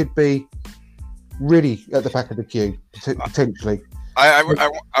we could be really at the back of the queue potentially. I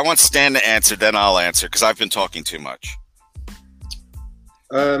want Stan to answer, then I'll answer because I've been talking too much.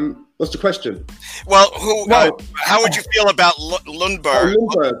 What's the question? Well, how would you feel about Lundberg?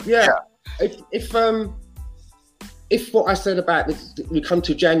 Lundberg, yeah. If what I said about this, we come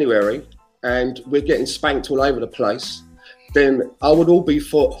to January and we're getting spanked all over the place, then I would all be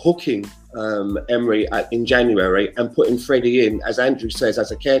for hooking Emery in January and putting Freddie in, as Andrew says,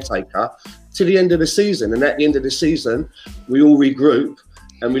 as a caretaker to the end of the season. And at the end of the season, we all regroup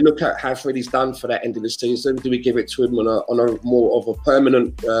and we look at how Freddie's done for that end of the season. Do we give it to him on a more of a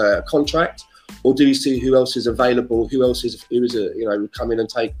permanent contract, or do we see who else is available, who would come in and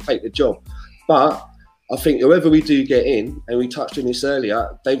take the job? But I think whoever we do get in, and we touched on this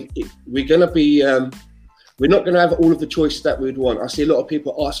earlier, we're going to be. We're not going to have all of the choices that we'd want. I see a lot of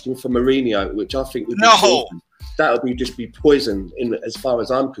people asking for Mourinho, which I think would be poison. That would just be poison as far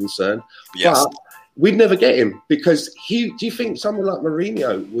as I'm concerned. Yes. But we'd never get him because do you think someone like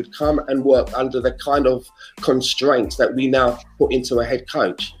Mourinho would come and work under the kind of constraints that we now put into a head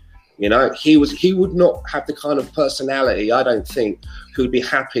coach? You know, he would not have the kind of personality, I don't think, who'd be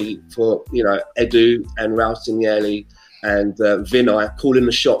happy for, Edu and Raul Signelli and Vinay calling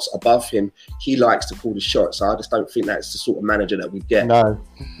the shots above him. He likes to call the shots. So I just don't think that's the sort of manager that we'd get. No.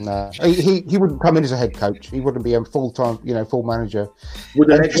 He wouldn't come in as a head coach. He wouldn't be a full-time, full manager.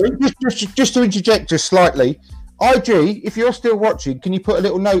 Just to interject just slightly, IG, if you're still watching, can you put a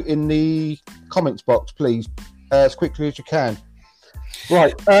little note in the comments box, please, as quickly as you can?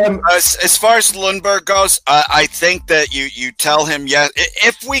 Right. As far as Lundberg goes, I think that you tell him, yes,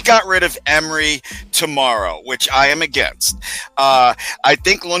 if we got rid of Emery tomorrow, which I am against, I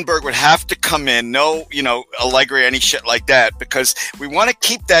think Lundberg would have to come in, no, Allegri, any shit like that, because we want to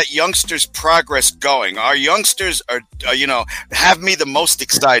keep that youngsters' progress going. Our youngsters are, have me the most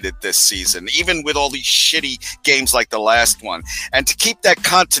excited this season, even with all these shitty games like the last one. And to keep that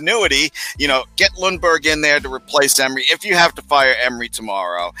continuity, get Lundberg in there to replace Emery. If you have to fire Emery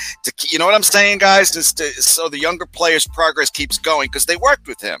tomorrow, you know what I'm saying, guys, so the younger players' progress keeps going because they worked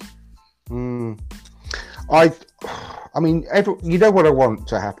with him. I mean, you know what I want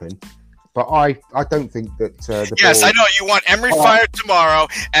to happen, but I don't think that. Yes, I know you want Emery fired tomorrow,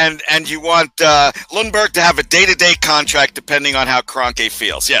 and you want Lundberg to have a day-to-day contract depending on how Kroenke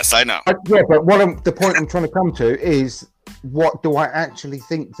feels. Yes, I know. But the point I'm trying to come to is, what do I actually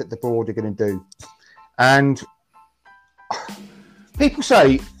think that the board are going to do? And people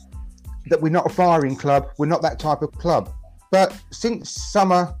say that we're not a firing club, we're not that type of club. But since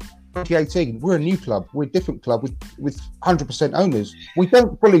summer 2018, we're a new club, we're a different club with 100% owners. We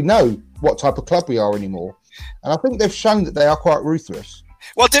don't fully know what type of club we are anymore. And I think they've shown that they are quite ruthless.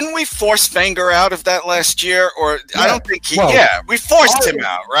 Well, didn't we force Wenger out of that last year? Or yeah. I don't think we forced him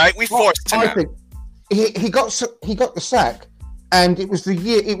out, right? We forced him out. I think he got the sack, and it was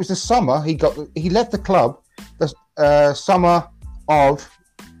the summer he left the club, the summer of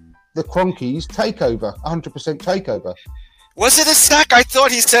the Kroenke's takeover, 100% takeover. Was it a sack? I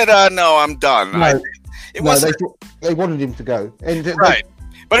thought he said, "No, I'm done." No, they wanted him to go, and right,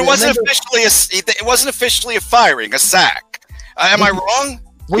 but it wasn't officially a firing, a sack. Am I wrong?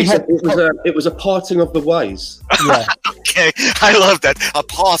 It was a parting of the ways. Yeah. Okay, I love that. A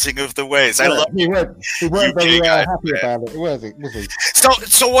parting of the ways. I love it. He weren't very happy about it, was he?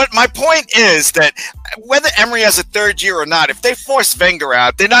 So what my point is that whether Emery has a third year or not, if they force Wenger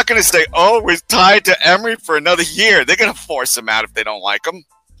out, they're not going to say, "Oh, we're tied to Emery for another year." They're going to force him out if they don't like him.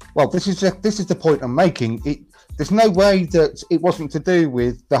 Well, this is the point I'm making. There's no way that it wasn't to do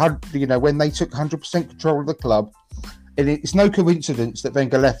with when they took 100% control of the club. And it's no coincidence that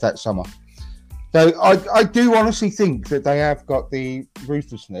Wenger left that summer. So I do honestly think that they have got the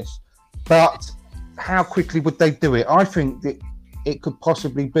ruthlessness, but how quickly would they do it? I think that it could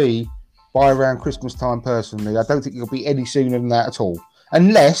possibly be by around Christmas time, personally. I don't think it'll be any sooner than that at all.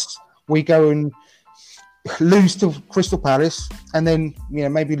 Unless we go and lose to Crystal Palace and then,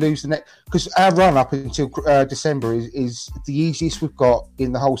 maybe lose the next... Because our run up until December is the easiest we've got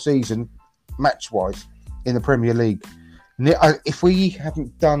in the whole season, match-wise, in the Premier League. If we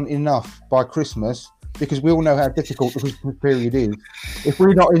haven't done enough by Christmas, because we all know how difficult the Christmas period is, if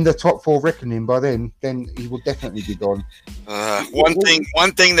we're not in the top four reckoning by then he will definitely be gone. One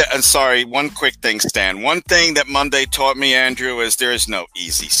quick thing, Stan. One thing that Monday taught me, Andrew, is there is no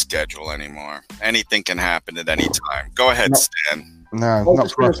easy schedule anymore. Anything can happen at any time. Go ahead, Stan. No, I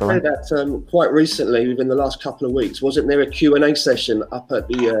was going to say that quite recently, within the last couple of weeks, wasn't there a Q&A session up at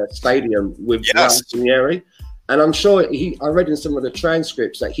the stadium with Raul Signelli? And I'm sure I read in some of the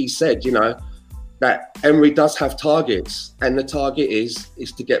transcripts that he said, that Emery does have targets, and the target is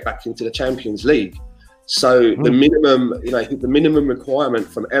to get back into the Champions League. So the minimum, the minimum requirement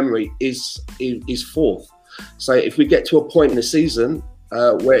from Emery is fourth. So if we get to a point in the season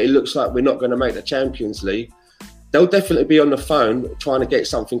where it looks like we're not going to make the Champions League, they'll definitely be on the phone trying to get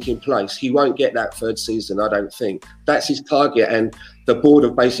something in place. He won't get that third season, I don't think. That's his target, and the board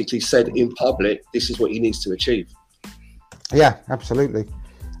have basically said in public, this is what he needs to achieve. Yeah, absolutely.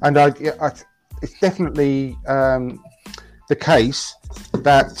 And it's definitely the case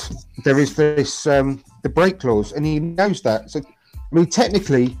that there is this the break clause, and he knows that. So, I mean,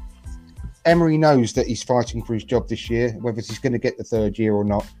 technically, Emery knows that he's fighting for his job this year, whether he's going to get the third year or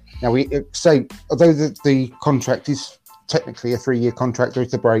not. Now, we say, although the contract is technically a 3-year contract, there is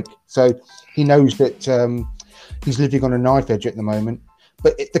the break. So he knows that he's living on a knife edge at the moment.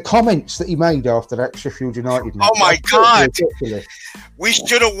 But the comments that he made after that Sheffield United match, oh my God, we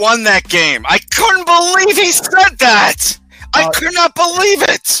should have won that game. I couldn't believe he said that. I could not believe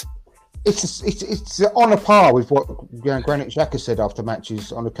it. It's on a par with what Granit Xhaka said after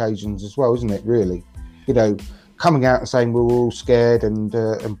matches on occasions as well, isn't it? Really, coming out and saying we're all scared and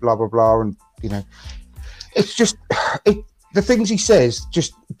blah blah blah, and it's just the things he says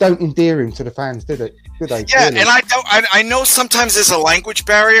just don't endear him to the fans, do they? Yeah, really? And I know sometimes there's a language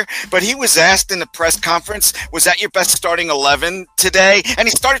barrier, but he was asked in the press conference, "Was that your best starting 11 today?" And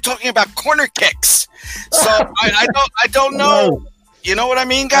he started talking about corner kicks. So I don't know. No. You know what I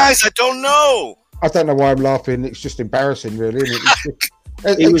mean, guys? I don't know. I don't know why I'm laughing. It's just embarrassing, really. Isn't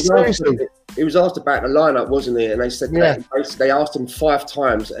it? He was asked about the lineup, wasn't he? And they said that they asked him 5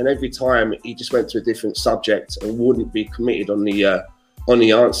 times, and every time he just went to a different subject and wouldn't be committed on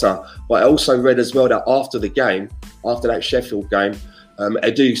the answer. But I also read as well that after the game, after that Sheffield game,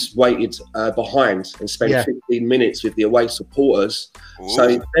 Edu waited behind and spent 15 minutes with the away supporters. Ooh.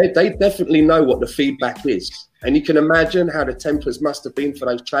 So they definitely know what the feedback is. And you can imagine how the tempers must have been for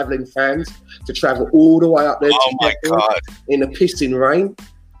those travelling fans to travel all the way up there in the pissing rain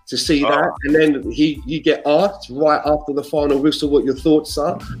to see that. And then you get asked right after the final whistle what your thoughts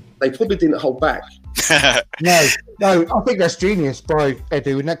are. They probably didn't hold back. No, I think that's genius by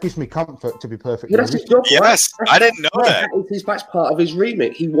Edu, and that gives me comfort, to be perfectly honest. That's his job, yes, I didn't know that. That's part of his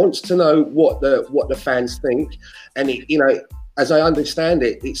remit. He wants to know what the fans think, and as I understand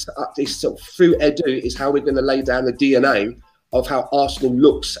it, it's sort of through Edu is how we're going to lay down the DNA of how Arsenal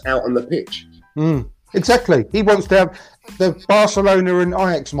looks out on the pitch. Exactly. He wants to have the Barcelona and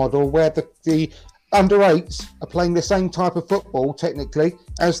Ajax model where the under-8s are playing the same type of football, technically,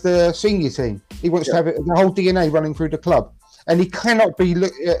 as the senior team. He wants to have the whole DNA running through the club. And he cannot be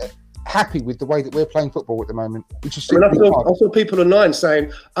happy with the way that we're playing football at the moment. I saw people online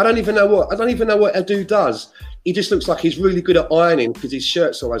saying, I don't even know what Edu does. He just looks like he's really good at ironing because his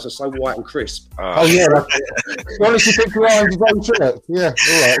shirts always are so white and crisp. Honestly, think he irons his own shirt. Yeah,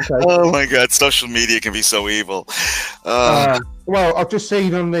 all right, okay. Oh my God, social media can be so evil. Well, I've just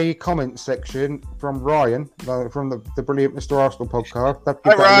seen on the comments section from Ryan, from the brilliant Mr. Arsenal podcast.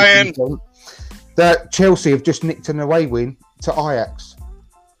 Hi, Ryan. That Chelsea have just nicked an away win to Ajax.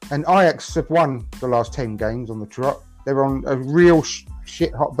 And Ajax have won the last 10 games on the trot. They're on a real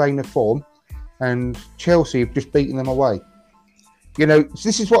shit-hot vein of form. And Chelsea have just beaten them away.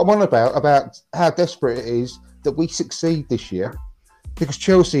 This is what I'm on about how desperate it is that we succeed this year. Because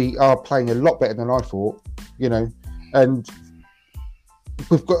Chelsea are playing a lot better than I thought, and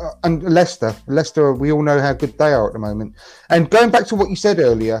we've got Leicester, we all know how good they are at the moment. And going back to what you said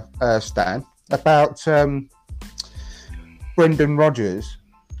earlier, Stan, about Brendan Rodgers,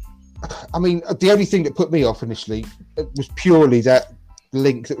 I mean, the only thing that put me off initially was purely that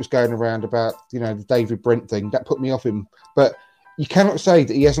link that was going around about, the David Brent thing. That put me off him. But you cannot say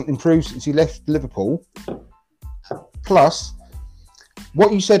that he hasn't improved since he left Liverpool. Plus,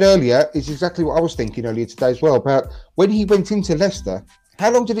 what you said earlier is exactly what I was thinking earlier today as well, about when he went into Leicester,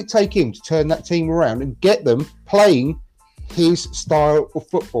 how long did it take him to turn that team around and get them playing his style of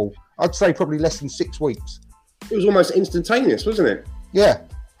football? I'd say probably less than 6 weeks. It was almost instantaneous, wasn't it? Yeah.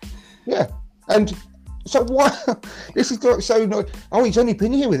 And so why? This is so annoying. Oh, he's only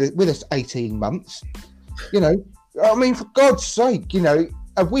been here with us 18 months. I mean, for God's sake,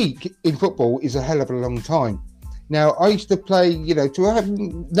 a week in football is a hell of a long time. Now, I used to play, to have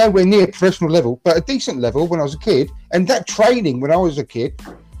nowhere near professional level, but a decent level when I was a kid. And that training when I was a kid,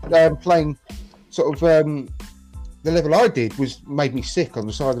 playing sort of the level I did made me sick on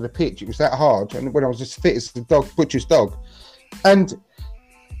the side of the pitch. It was that hard. And when I was as fit as the butcher's dog. And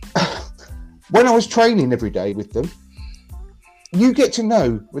when I was training every day with them, you get to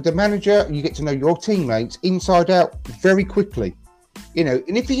know with the manager, you get to know your teammates inside out very quickly.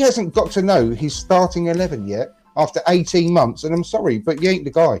 And if he hasn't got to know his starting 11 yet, after 18 months, and I'm sorry, but you ain't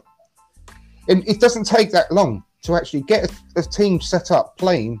the guy. And it doesn't take that long to actually get a team set up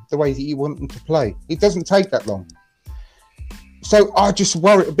playing the way that you want them to play. It doesn't take that long. So I just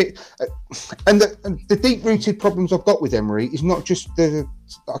worry a bit. And the deep-rooted problems I've got with Emery is not just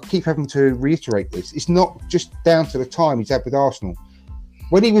I keep having to reiterate this, it's not just down to the time he's had with Arsenal.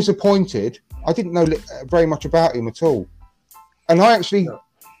 When he was appointed, I didn't know very much about him at all. And I actually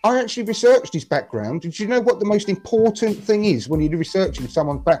researched his background. Did you know what the most important thing is when you're researching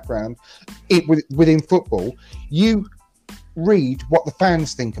someone's background within football? You read what the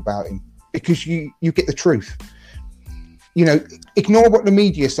fans think about him, because you get the truth. You know, ignore what the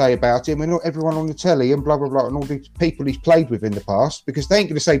media say about him and not everyone on the telly and blah, blah, blah, and all the people he's played with in the past, because they ain't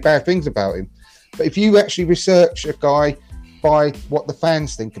going to say bad things about him. But if you actually research a guy by what the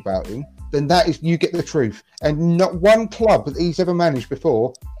fans think about him, then you get the truth. And not one club that he's ever managed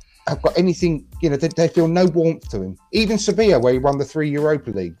before have got anything, you know, they feel no warmth to him. Even Sevilla, where he won the 3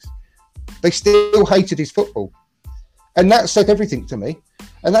 Europa Leagues, they still hated his football. And that said everything to me.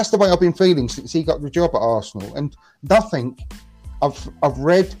 And that's the way I've been feeling since he got the job at Arsenal. And nothing I've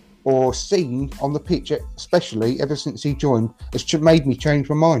read or seen on the pitch, especially ever since he joined, has made me change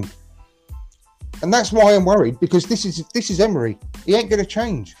my mind. And that's why I'm worried, because this is Emery. He ain't going to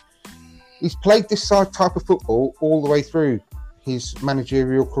change. He's played this type of football all the way through his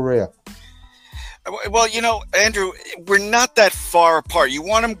managerial career. Well, you know, Andrew, we're not that far apart. You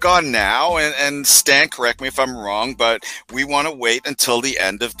want him gone now, and Stan, correct me if I'm wrong, but we want to wait until the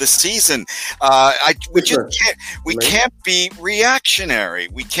end of the season. We can't be reactionary.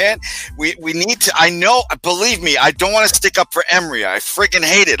 We need to. I know, believe me, I don't want to stick up for Emery. I friggin'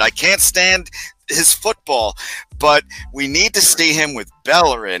 hate it. I can't stand his football, but we need to see him with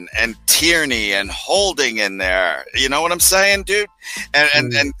Bellerin and Tierney and Holding in there. You know what I'm saying, dude?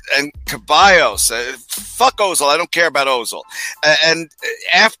 And Ceballos. Fuck Ozil. I don't care about Ozil. And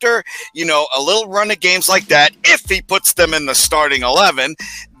after, you know, a little run of games like that, if he puts them in the starting 11,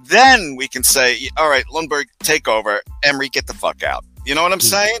 then we can say, all right, Lundberg, take over. Emery, get the fuck out. You know what I'm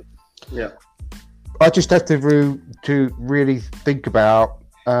saying? Yeah. I just have to really think about.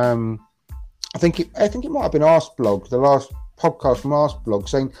 I think it might have been Arsblog, the last podcast from Arsblog,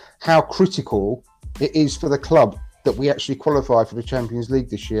 saying how critical it is for the club that we actually qualify for the Champions League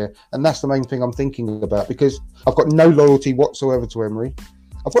this year. And that's the main thing I'm thinking about, because I've got no loyalty whatsoever to Emery.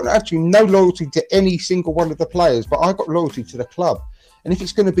 I've got actually no loyalty to any single one of the players, but I've got loyalty to the club. And if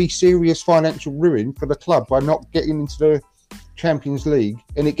it's going to be serious financial ruin for the club by not getting into the Champions League,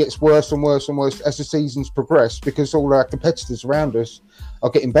 and it gets worse and worse and worse as the seasons progress, because all our competitors around us are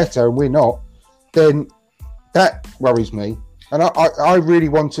getting better and we're not, then that worries me. And I really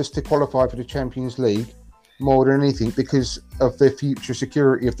want us to qualify for the Champions League more than anything, because of the future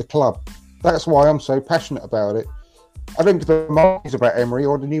security of the club. That's why I'm so passionate about it. I don't give a mark about Emery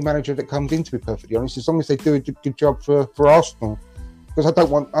or the new manager that comes in, to be perfectly honest, as long as they do a good job for Arsenal, because I don't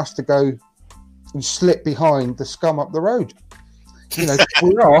want us to go and slip behind the scum up the road. You know,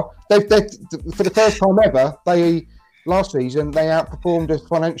 we are. They for the first time ever, last season they outperformed us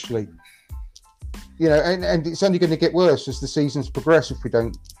financially. You know, and it's only going to get worse as the seasons progress if we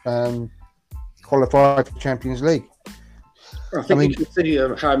don't qualify for the Champions League. I think you can see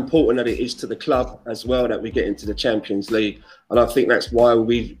how important that it is to the club as well that we get into the Champions League. And I think that's why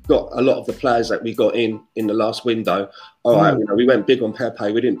we've got a lot of the players that we got in the last window. All right, you know, we went big on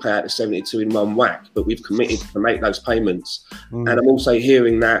Pepe. We didn't pay out the 72 in one whack, but we've committed to make those payments. And I'm also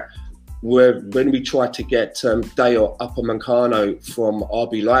hearing that when we tried to get Dayot Upamecano from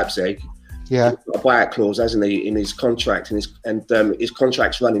RB Leipzig, yeah, a buyout clause, hasn't he, in his contract, and his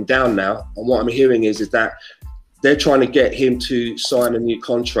contract's running down now. And what I'm hearing is that they're trying to get him to sign a new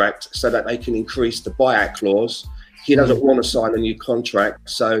contract so that they can increase the buyout clause. He doesn't want to sign a new contract,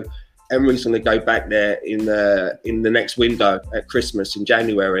 so Emery's going to go back there in the next window at Christmas in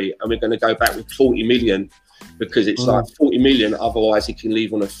January, and we're going to go back with 40 million, because it's like 40 million. Otherwise, he can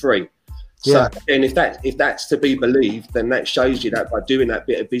leave on a free. So, and if that's to be believed, then that shows you that by doing that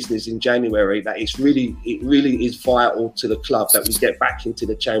bit of business in January, that it really is vital to the club that we get back into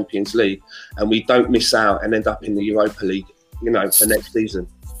the Champions League and we don't miss out and end up in the Europa League, you know, for next season.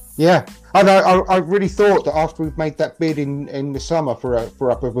 Yeah, and I really thought that after we've made that bid in the summer for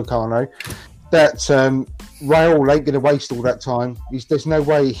Upamecano, that Raul ain't going to waste all that time. There's no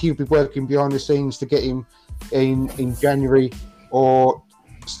way he'll be working behind the scenes to get him in January or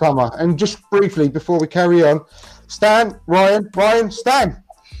summer. And just briefly before we carry on, Stan, Ryan, Stan.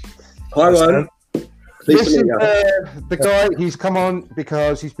 Hi, Ryan. This is the guy. He's come on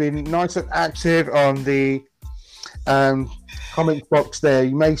because he's been nice and active on the comment box there.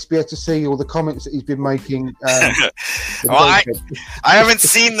 You may be able to see all the comments that he's been making. I haven't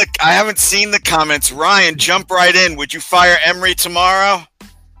seen the comments. Ryan, jump right in. Would you fire Emery tomorrow?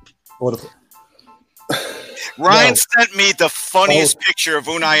 Ryan sent me the funniest picture of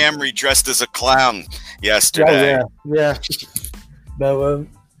Unai Emery dressed as a clown yesterday. Yeah. No,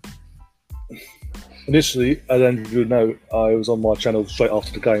 initially, as Andrew know, I was on my channel straight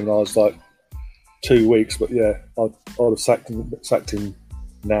after the game, and I was like 2 weeks. But yeah, I'd have sacked him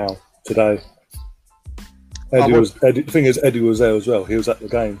now today. The thing is, Eddie was there as well. He was at the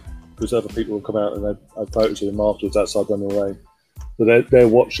game because other people would come out and I'd photos of him afterwards outside down the lane. So they're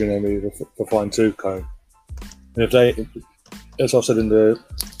watching Emery for fine tooth comb. And if they, as I said in the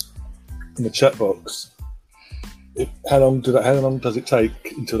chat box, how long does it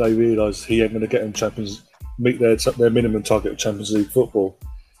take until they realise he ain't going to get them meet their minimum target of Champions League football?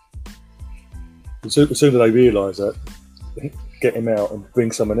 As soon as they realise that, get him out and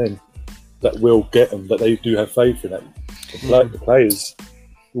bring someone in that will get them, that they do have faith in it. The players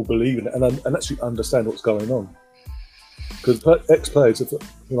will believe in it and actually understand what's going on. Because ex-players,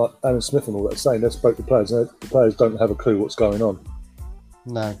 like Alan Smith and all that, are saying they spoke to players, and the players don't have a clue what's going on.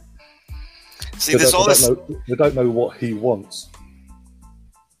 No. See, there's all this. They don't know what he wants.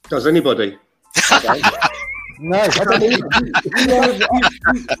 Does anybody? No, I don't either.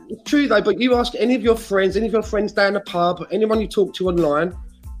 It's true though, but you ask any of your friends down the pub, anyone you talk to online,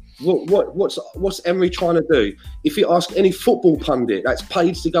 what's Emery trying to do? If you ask any football pundit that's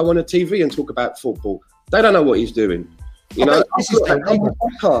paid to go on a TV and talk about football, they don't know what he's doing. You know,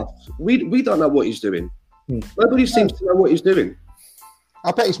 we don't know what he's doing. Nobody seems to know what he's doing.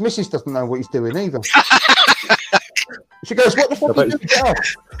 I bet his missus doesn't know what he's doing either. She goes, "What the fuck are you doing?"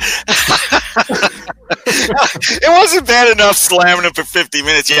 It wasn't bad enough slamming him for 50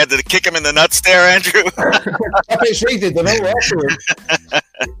 minutes. You had to kick him in the nuts there, Andrew. I bet she did. The whole afterwards.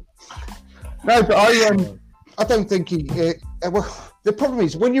 No, but I don't think he. Well, the problem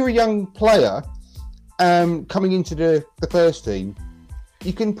is when you're a young player. Coming into the first team,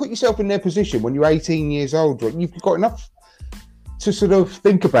 you can put yourself in their position when you're 18 years old. Right? You've got enough to sort of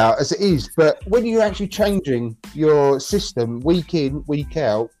think about as it is. But when you're actually changing your system week in, week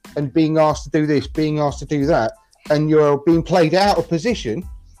out, and being asked to do this, being asked to do that, and you're being played out of position,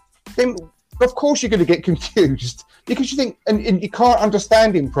 then of course you're going to get confused because you think, and you can't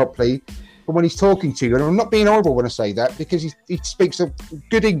understand him properly from when he's talking to you. And I'm not being horrible when I say that because he speaks a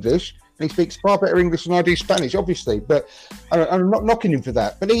good English. He speaks far better English than I do Spanish, obviously, but I'm not knocking him for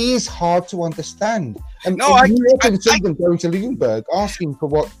that. But he is hard to understand. And you often see them going to Ljungberg asking for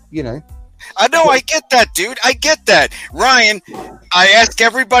what, you know. I know, I get that, dude. I get that. Ryan, I asked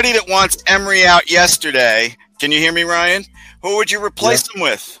everybody that wants Emery out yesterday. Can you hear me, Ryan? Who would you replace him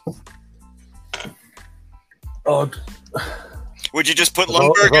with? Would you just put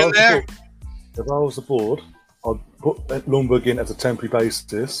Ljungberg in there? If I was the board, I'd put Ljungberg in as a temporary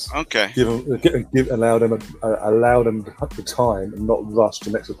basis. Okay. Allow them the time and not rush the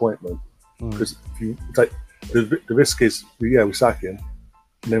next appointment. Because if you take the risk is, we sack him,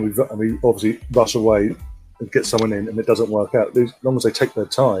 and then we obviously rush away and get someone in, and it doesn't work out. As long as they take their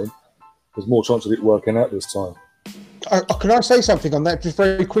time, there's more chance of it working out this time. Can I say something on that just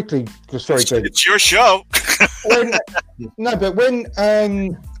very quickly? Sorry, David. It's your show.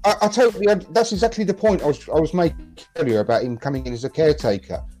 I totally. That's exactly the point I was making earlier about him coming in as a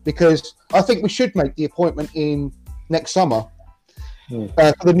caretaker, because I think we should make the appointment in next summer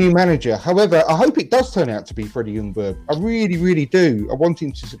for the new manager. However, I hope it does turn out to be Freddie Ljungberg. I really, really do. I want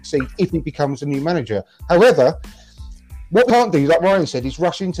him to succeed if he becomes a new manager. However, what we can't do, like Ryan said, is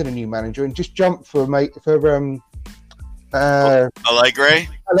rush into the new manager and just jump for Allegri,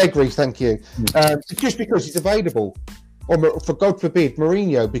 thank you. Just because he's available, or for God forbid,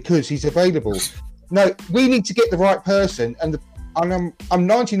 Mourinho because he's available. No, we need to get the right person, and I'm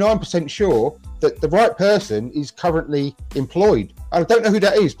 99% sure that the right person is currently employed. I don't know who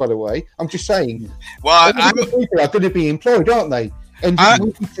that is, by the way. I'm just saying. Well, people are going to be employed, aren't they? And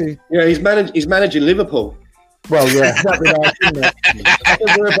he's managing Liverpool. Well, yeah, that'd be nice, isn't it? I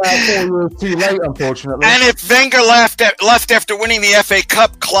think we're about 4 years too late, unfortunately. And if Wenger left after winning the FA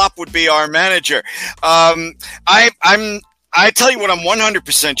Cup, Klopp would be our manager. I tell you what I'm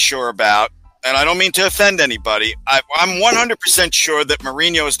 100% sure about, and I don't mean to offend anybody. I'm 100% sure that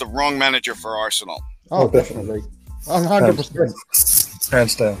Mourinho is the wrong manager for Arsenal. Oh, definitely. 100%.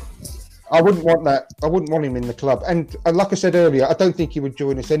 Hands down. I wouldn't want that. I wouldn't want him in the club. And like I said earlier, I don't think he would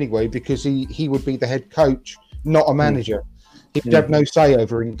join us anyway because he would be the head coach, not a manager. He'd have no say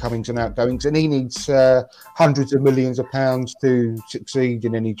over incomings and outgoings, and he needs hundreds of millions of pounds to succeed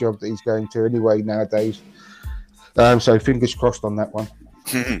in any job that he's going to anyway nowadays. So fingers crossed on that one.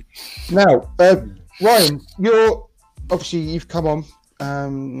 Now, Ryan, you've come on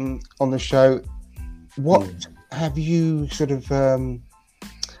the show. What have you sort of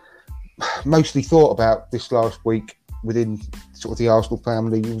mostly thought about this last week within sort of the Arsenal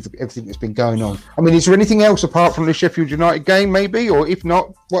family, everything that's been going on? I mean, is there anything else apart from the Sheffield United game, maybe? Or if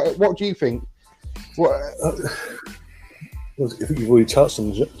not, what do you think? I think you've already touched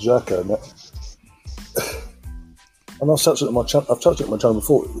on Xhaka and that. And I've touched it on my channel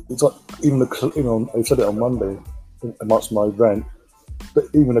before. It's like I said it on Monday amongst my rant, but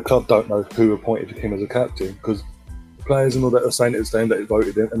even the club don't know who appointed him as a captain, because the players and all that are saying at the time that they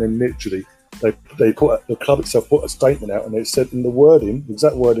voted in, and then literally the club itself put a statement out, and it said in the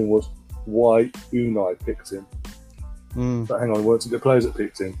exact wording was why Unai picked him. But hang on, weren't the players that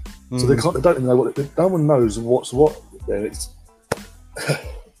picked him? So they don't even know no one knows what's what. Then it's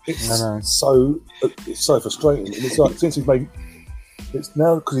so frustrating. And it's like, since it's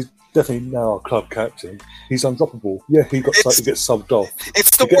now, because he's definitely now a club captain, he's undroppable. Yeah, he gets subbed off.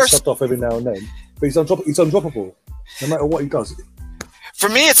 It's the worst. He gets subbed off every now and then, but he's undroppable no matter what he does. For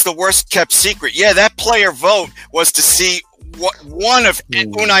me, it's the worst kept secret. Yeah, that player vote was to see what one of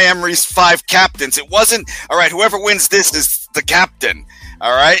Unai Emery's 5 captains. It wasn't, all right, whoever wins this is the captain.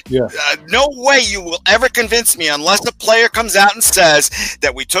 All right? Yeah. No way you will ever convince me, unless a player comes out and says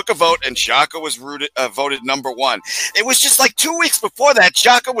that we took a vote and Xhaka was voted number 1. It was just like 2 weeks before that,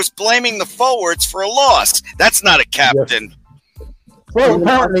 Xhaka was blaming the forwards for a loss. That's not a captain. Yes. Well,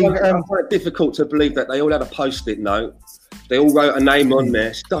 apparently, I find it difficult to believe that they all had a post-it note. They all wrote a name on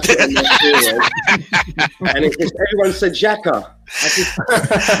there, stuck it on their forehead, and it just, everyone said Xhaka.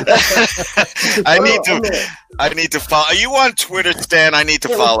 I need to follow. Are you on Twitter, Stan? I need to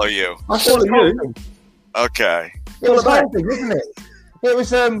follow you. I follow you. Okay. It was Holding, wasn't it? It was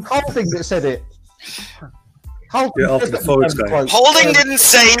Holding that said it. Holding, after the forwards game. Holding didn't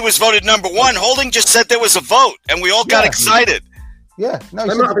say he was voted number 1. Holding just said there was a vote, and we all got excited. Yeah. No,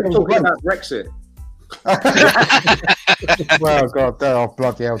 they might have been talking about Brexit. Well, God,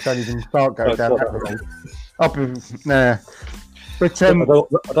 bloody hell! Don't even start going down that road. Nah. But I don't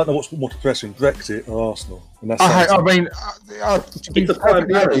know what's more depressing, Brexit or Arsenal. And that's to be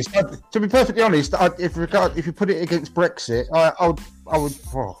perfectly honest, if you put it against Brexit,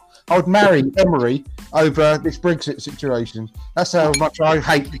 I would marry Emery over this Brexit situation. That's how much I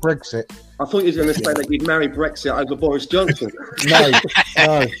hate Brexit. I thought you were going to say that you'd marry Brexit over Boris Johnson. No.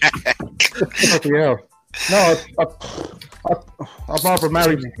 Bloody hell. No, I'd rather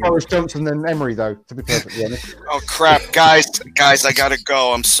marry Boris Johnson than Emery, though, to be perfectly honest. Oh, crap. Guys, I got to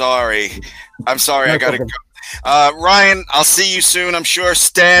go. I'm sorry. I got to go. Ryan, I'll see you soon, I'm sure.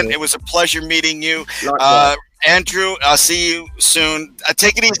 Stan, it was a pleasure meeting you. Andrew, I'll see you soon.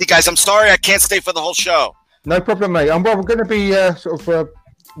 Take it easy, guys. I'm sorry I can't stay for the whole show. No problem, mate. We're going to be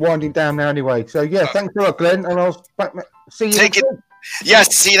winding down now anyway. So, yeah, thanks a lot, Glenn, and I'll see you next week.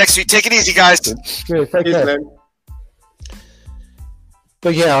 Yes, see you next week. Take it easy, guys. Yeah, take care.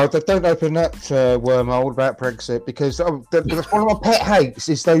 But yeah, don't open that wormhole about Brexit, because that's one of my pet hates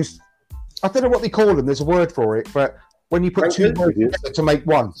is those. I don't know what they call them. There's a word for it, but when you put two words together to make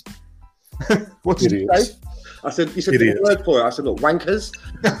one. What did you say? I said you said the word for it. I said, look, wankers.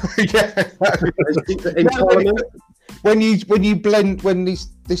 Yeah. In Parliament. When you blend,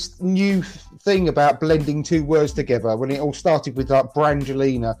 this new thing about blending two words together, when it all started with like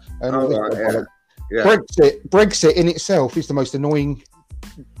Brangelina and Brexit in itself is the most annoying.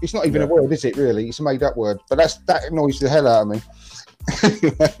 It's not even a word, is it? Really, it's a made-up word, but that annoys the hell out of me.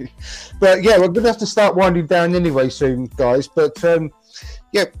 But yeah, we're going to have to start winding down anyway soon, guys. But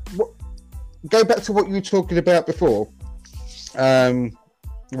yeah, go back to what you were talking about before,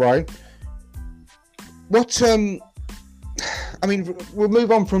 right? What I mean, we'll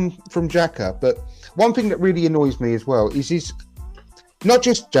move on from Xhaka, but one thing that really annoys me as well is his, not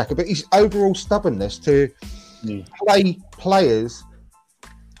just Xhaka, but his overall stubbornness to play players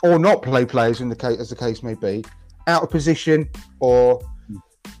or not play players, as the case may be, out of position or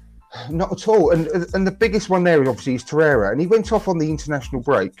not at all. And the biggest one there is obviously Torreira, and he went off on the international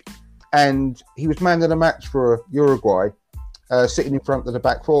break, and he was man of the match for Uruguay, sitting in front of the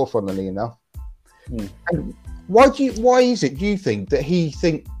back four, funnily enough. And why is it, do you think, that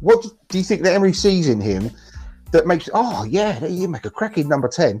what do you think that Emery sees in him that makes, you make a cracking number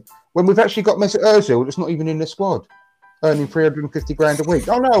 10, when we've actually got Mesut Ozil that's not even in the squad, earning 350 grand a week?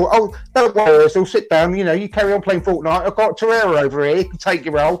 Don't worry, Ozil, sit down, you carry on playing Fortnite. I've got Torreira over here, you can take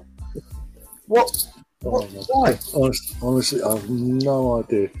your role. Why? Honestly, I have no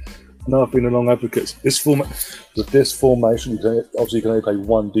idea. No, I've been a long advocate. With this formation, you can only play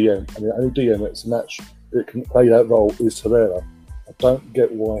one DM, and the only DM that's a match that can play that role is Torreira. I don't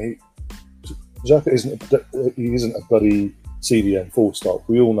get why Xhaka isn't a bloody CDM, full stop.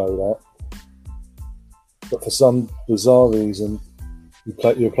 We all know that. But for some bizarre reason,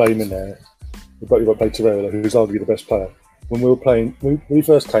 you're playing in there. You've got to play Torreira, who's arguably the best player. When when we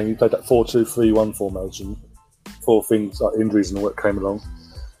first came, you played that 4-2-3-1 formation for things like injuries and all that came along.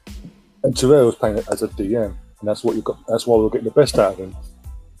 And Torreira was playing as a DM, and that's what you got. That's why we're getting the best out of him.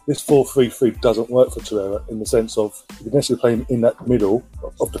 This 4-3-3 doesn't work for Torreira in the sense of if you're necessarily playing in that middle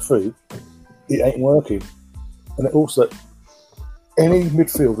of the three, it ain't working. And also, any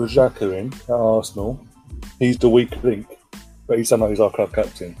midfielder Xhaka in at Arsenal, he's the weak link, but he's somehow our club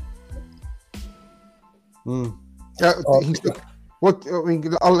captain. What I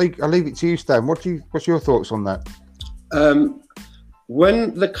mean, I'll leave it to you, Stan. What's your thoughts on that?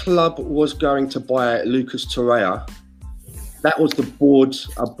 When the club was going to buy Lucas Torreira, that was a board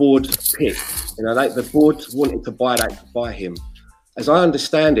pick. The board wanted to buy him. As I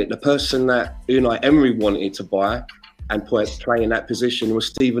understand it, the person that Unai Emery wanted to buy and play in that position was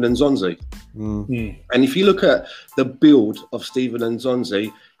Steven Nzonzi. And if you look at the build of Steven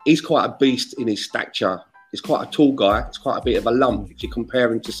Nzonzi, he's quite a beast in his stature. He's quite a tall guy. It's quite a bit of a lump if you compare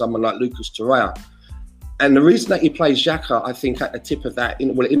him to someone like Lucas Torreira. And the reason that he plays Xhaka, I think, at the tip of that,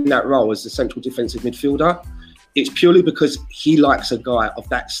 in that role as the central defensive midfielder, it's purely because he likes a guy of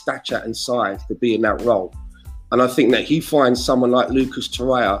that stature and size to be in that role. And I think that he finds someone like Lucas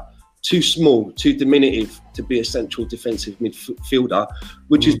Torreira too small, too diminutive to be a central defensive midfielder,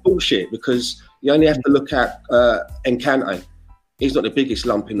 which is bullshit because you only have to look at Encante. He's not the biggest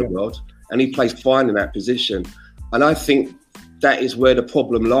lump in the world, and he plays fine in that position. And I think that is where the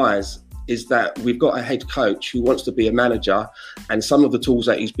problem lies, is that we've got a head coach who wants to be a manager, and some of the tools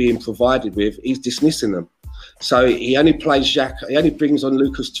that he's being provided with, he's dismissing them. So he only plays Xhaka, he only brings on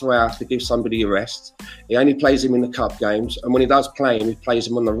Lucas Torreira to give somebody a rest. He only plays him in the cup games, and when he does play him, he plays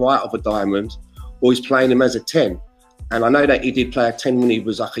him on the right of a diamond, or he's playing him as a 10. And I know that he did play a 10 when he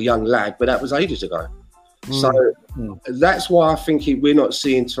was like a young lad, but that was ages ago. So that's why I think we're not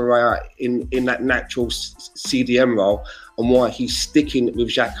seeing Torreira in that natural CDM role, and why he's sticking with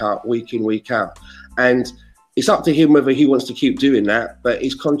Xhaka week in, week out. And it's up to him whether he wants to keep doing that, but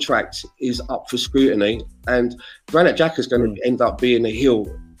his contract is up for scrutiny, and Granit Xhaka is going to end up being a hill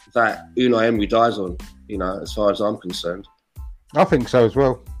that Unai Emery dies on, as far as I'm concerned. I think so as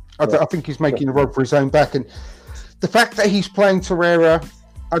well. I think he's making a rod for his own back, and the fact that he's playing Torreira,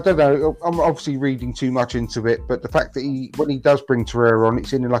 I don't know, I'm obviously reading too much into it, but the fact that when he does bring Torreira on,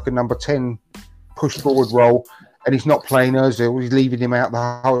 it's in like a number 10 push forward role, and he's not playing Ozil, he's leaving him out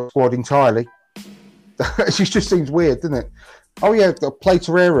the whole squad entirely. It just seems weird, doesn't it? Oh yeah, play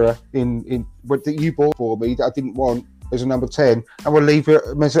Torreira in what that you bought for me that I didn't want as a number 10, and we'll leave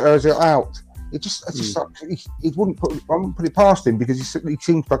Mesut Ozil out. It just I wouldn't put it past him, because he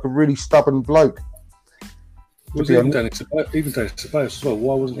seems like a really stubborn bloke. Even Dennis Ceballos as well.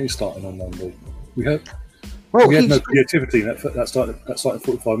 Why wasn't he starting on Monday? We had no creativity in that started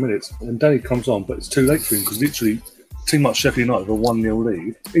 45 minutes, and Danny comes on, but it's too late for him, because literally team like Sheffield United with a 1-0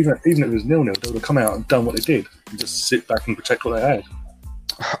 lead, even if it was 0-0, they would have come out and done what they did and just sit back and protect what they had.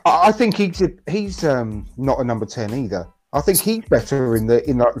 I think he's not a number 10 either. I think he's better in like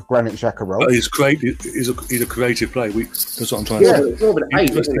the Granit Xhaka role. But he's great. He's a creative player. That's what I'm trying to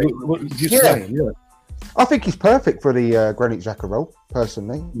say. I think he's perfect for the Granit Xhaka role,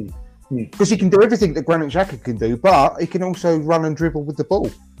 personally, because he can do everything that Granit Xhaka can do, but he can also run and dribble with the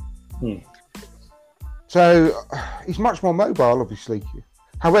ball. So he's much more mobile, obviously.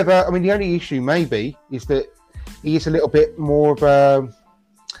 However, I mean, the only issue maybe is that he is a little bit more of a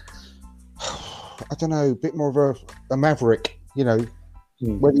bit more of a maverick, whether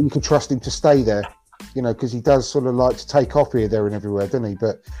you can trust him to stay there, because he does sort of like to take off here, there and everywhere, doesn't he?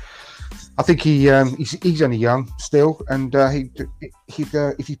 But I think he's only young still, and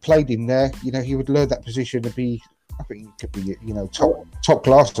if he played him there, he would learn that position to be, I think he could be, top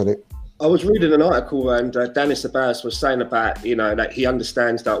class at it. I was reading an article, and Dennis Ceballos was saying about, that he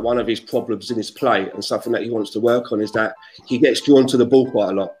understands that one of his problems in his play and something that he wants to work on is that he gets drawn to the ball quite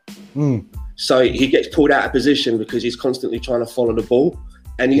a lot. So he gets pulled out of position because he's constantly trying to follow the ball.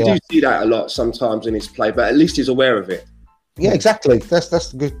 And you do see that a lot sometimes in his play, but at least he's aware of it. Yeah, exactly.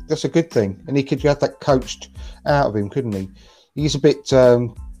 That's good. That's a good thing. And he could have that coached out of him, couldn't he? He's a bit, I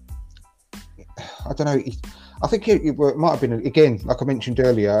don't know. I think it might have been, again, like I mentioned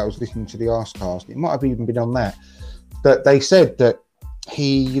earlier, I was listening to the Arsecast. It might have even been on that. But they said that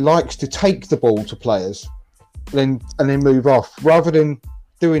he likes to take the ball to players and then move off, rather than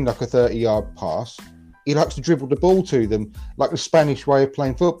doing like a 30-yard pass. he likes to dribble the ball to them, like the Spanish way of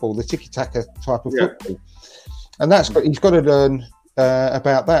playing football, the tiki-taka type of football. And he's got to learn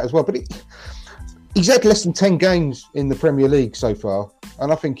about that as well. But he's had less than 10 games in the Premier League so far,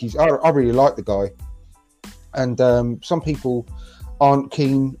 and I think I really like the guy. And some people aren't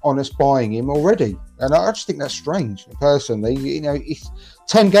keen on us buying him already, and I just think that's strange. Personally, it's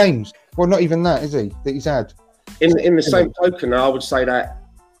 10 games. Well, not even that, is he? That he's had. In the same token, I would say that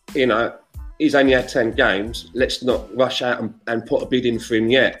he's only had 10 games. Let's not rush out and put a bid in for him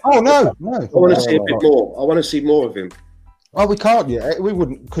yet. Oh no! I want to see a bit more. I want to see more of him. Oh, we can't yet. We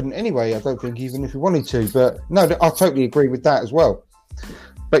couldn't anyway. I don't think, even if we wanted to. But no, I totally agree with that as well.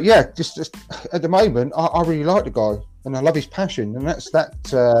 But yeah, just at the moment, I really like the guy, and I love his passion, and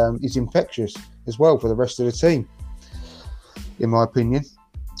that is infectious as well for the rest of the team, in my opinion.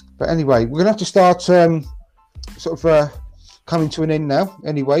 But anyway, we're gonna have to start coming to an end now.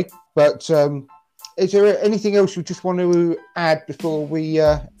 Anyway, but is there anything else you just want to add before we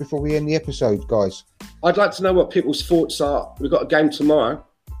end the episode, guys? I'd like to know what people's thoughts are. We've got a game tomorrow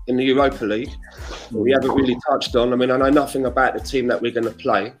in the Europa League. We haven't really touched on. I mean, I know nothing about the team that we're going to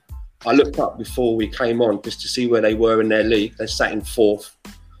play. I looked up before we came on just to see where they were in their league. They sat in 4th.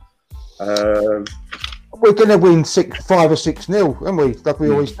 We're going to win 5 or 6-0, aren't we? Like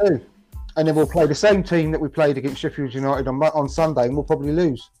we always do. And then we'll play the same team that we played against Sheffield United on Sunday, and we'll probably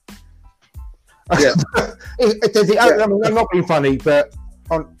lose. Yeah. I mean, I'm not being funny, but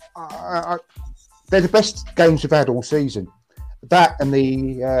they're the best games we've had all season. That and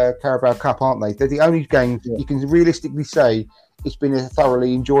the Carabao Cup, aren't they? They're the only games you can realistically say it's been a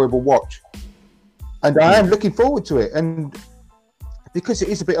thoroughly enjoyable watch. And I am looking forward to it. And because it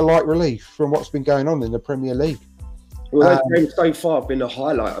is a bit of light relief from what's been going on in the Premier League. Well, those games so far have been the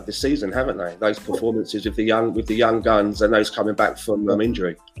highlight of the season, haven't they? Those performances with the young guns and those coming back from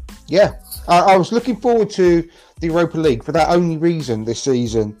injury. Yeah, I was looking forward to the Europa League for that only reason this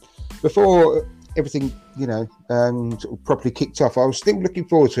season. Before everything, sort of properly kicked off, I was still looking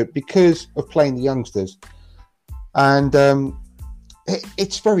forward to it because of playing the youngsters, and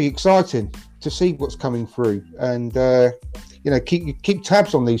it's very exciting to see what's coming through, and keep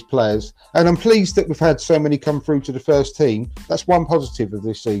tabs on these players. And I'm pleased that we've had so many come through to the first team. That's one positive of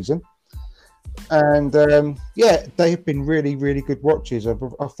this season. And they have been really, really good watches. I've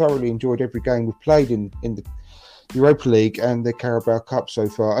thoroughly enjoyed every game we've played in the Europa League and the Carabao Cup so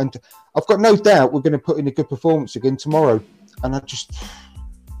far. And I've got no doubt we're going to put in a good performance again tomorrow. And I just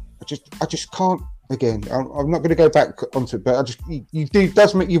can't again. I'm not going to go back onto it, but it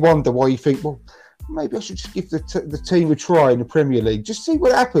does make you wonder why you think, well, maybe I should just give the team a try in the Premier League. Just see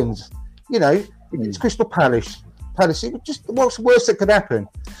what happens. It's Crystal Palace. What's the worst that could happen?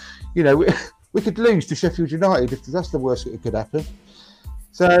 We could lose to Sheffield United if that's the worst that could happen.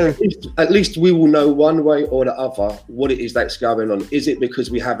 So at least we will know one way or the other what it is that's going on. Is it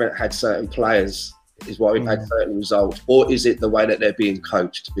because we haven't had certain players? Is why we've had certain results, or is it the way that they're being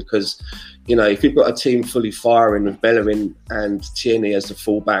coached? Because if you've got a team fully firing with Bellerin and Tierney as the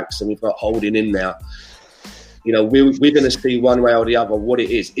fullbacks, and we've got Holding in now, we're going to see one way or the other what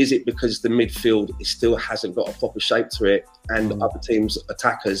it is. Is it because the midfield still hasn't got a proper shape to it, and other teams'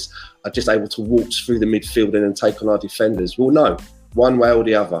 attackers are just able to waltz through the midfield and then take on our defenders? We'll know one way or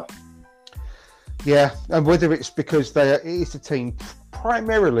the other. Yeah, and whether it's because it's a team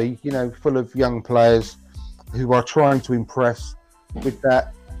primarily, full of young players who are trying to impress with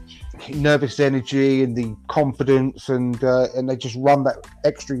that nervous energy and the confidence, and they just run that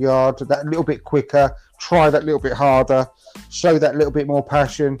extra yard, that little bit quicker, try that little bit harder, show that little bit more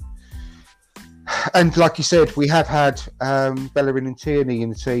passion. And like you said, we have had Bellerin and Tierney in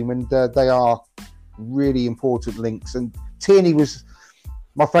the team, and they are really important links. And Tierney was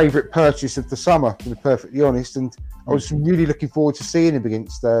my favourite purchase of the summer, to be perfectly honest, and I was really looking forward to seeing him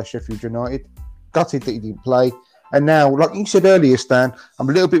against Sheffield United. Gutted that he didn't play. And now, like you said earlier, Stan, I'm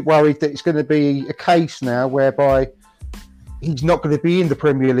a little bit worried that it's going to be a case now whereby he's not going to be in the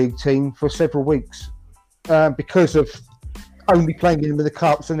Premier League team for several weeks because of only playing in the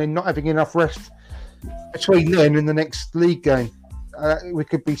Cups and then not having enough rest between then and the next league game. We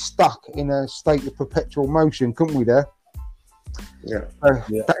could be stuck in a state of perpetual motion, couldn't we, there? Yeah.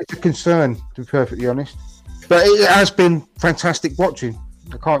 That is a concern, to be perfectly honest. But it has been fantastic watching.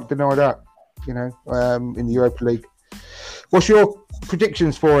 I can't deny that, in the Europa League. What's your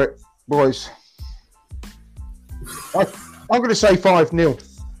predictions for it, boys? I'm going to say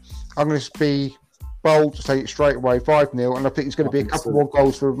 5-0. I'm going to be bold to say it straight away, 5-0, and I think it's going to be a couple more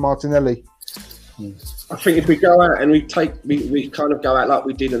goals for Martinelli. I think if we go out and we kind of go out like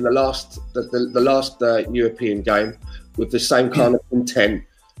we did in the last European game with the same kind of intent,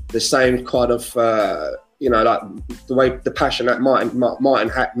 the same kind of, like the way the passion that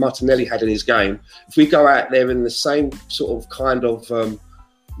Martinelli had in his game. If we go out there in the same sort of kind of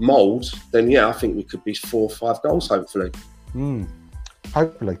mould, then yeah, I think we could be 4 or 5 goals, hopefully.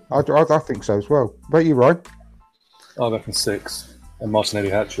 Hopefully. I think so as well. But you, Ryan? I reckon 6 and Martinelli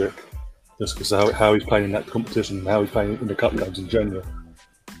hat-trick, just because of how he's playing in that competition and how he's playing in the cup games in general.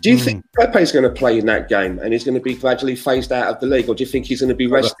 Do you think Pepe's going to play in that game and he's going to be gradually phased out of the league, or do you think he's going to be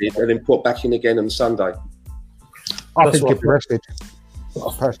rested and then put back in again on Sunday? I think he'll be rested,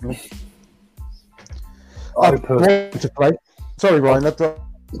 personally. I want to play. Sorry, Ryan. I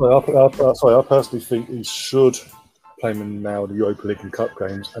personally think he should play him now in the Europa League and cup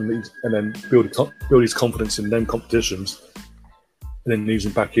games, and then build his confidence in them competitions, and then use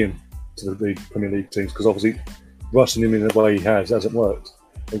him back in to the Premier League teams, because obviously rushing him in the way he hasn't worked.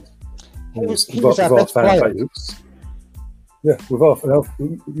 He was our best player. Yeah, you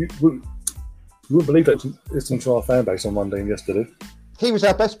wouldn't believe that listening to our fan base on Monday and yesterday. He was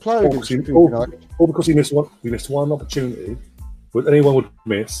our best player. All because he missed one opportunity, which anyone would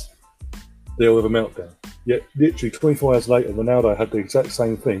miss. They'll have a meltdown. Yet, literally 24 hours later, Ronaldo had the exact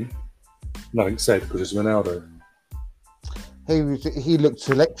same thing. Nothing said because it's Ronaldo. He looked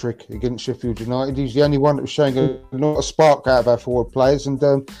electric against Sheffield United. He's the only one that was showing not a spark out of our forward players. And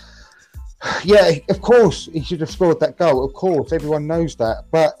yeah, of course, he should have scored that goal. Of course, everyone knows that.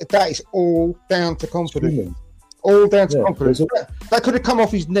 But that is all down to confidence. All down to confidence. That could have come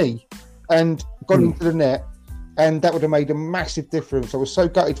off his knee and gone into the net, and that would have made a massive difference. I was so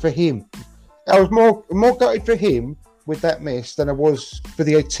gutted for him. I was more gutted for him with that miss than I was for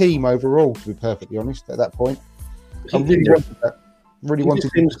the team overall, to be perfectly honest, at that point. I really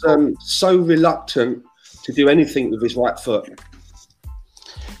wanted him so reluctant to do anything with his right foot.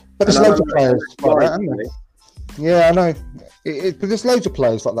 But there's loads of players like that, aren't there? Yeah, I know. But there's loads of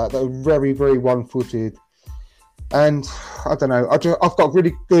players like that are very, very one-footed. And I don't know. I've got a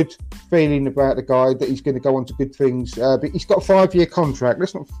really good feeling about the guy that he's going to go on to good things. But he's got a 5-year contract.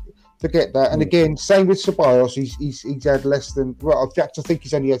 Let's not forget that. And again, same with Ceballos. He's had less than. Well, I think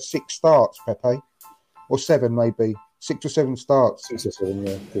he's only had 6 starts, Pepe, or 7 maybe, 6 or 7 starts. 6 or 7,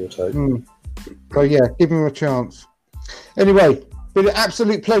 yeah, give or take. So yeah, give him a chance. Anyway. Been an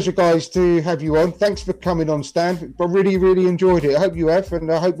absolute pleasure, guys, to have you on. Thanks for coming on, Stan. I really, really enjoyed it. I hope you have,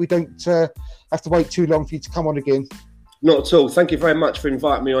 and I hope we don't have to wait too long for you to come on again. Not at all. Thank you very much for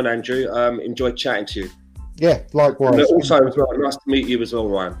inviting me on, Andrew. Enjoyed chatting to you. Yeah, likewise. And also, as well, nice to meet you as well,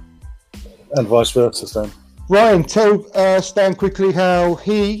 Ryan. And vice versa, Stan. Ryan, tell Stan quickly how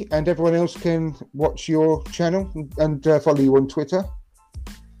he and everyone else can watch your channel and follow you on Twitter.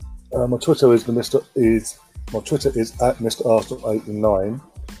 My Twitter is at Mr. Arsenal89.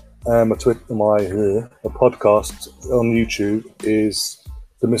 My podcast on YouTube is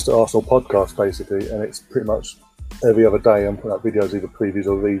the Mr. Arsenal podcast, basically, and it's pretty much every other day I'm putting out videos, either previews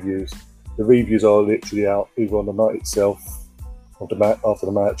or reviews. The reviews are literally out either on the night itself, after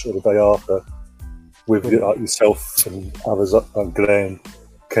the match, or the day after, with yourself and others, Glenn,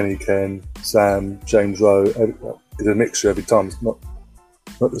 Kenny Ken, Sam, James Rowe. It's a mixture every time. It's not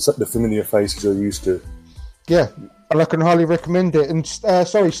the familiar faces you're used to. Yeah, and I can highly recommend it. And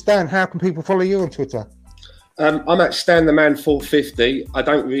sorry, Stan, how can people follow you on Twitter? I'm at Stan the Man 450. I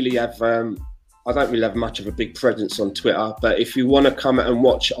don't really have much of a big presence on Twitter, but if you want to come and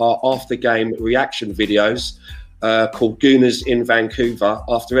watch our after game reaction videos called Gooners in Vancouver,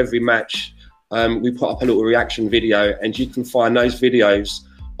 after every match, we put up a little reaction video, and you can find those videos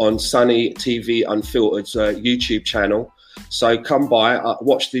on Sunny TV Unfiltered's YouTube channel. So come by,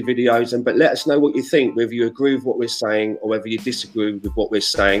 watch the videos, but let us know what you think, whether you agree with what we're saying or whether you disagree with what we're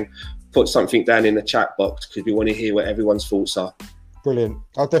saying. Put something down in the chat box because we want to hear what everyone's thoughts are. Brilliant.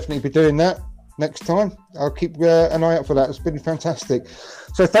 I'll definitely be doing that next time. I'll keep an eye out for that. It's been fantastic.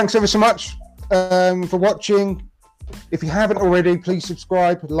 So thanks ever so much for watching. If you haven't already, please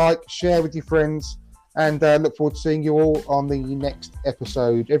subscribe, like, share with your friends, and look forward to seeing you all on the next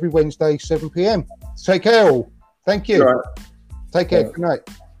episode every Wednesday, 7 p.m. Take care all. Thank you. Right. Take care. Good night.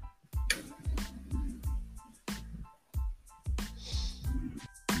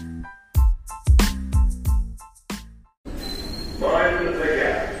 Mind the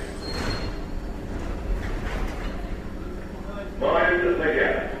gap. Mind the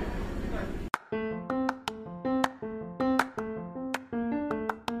gap.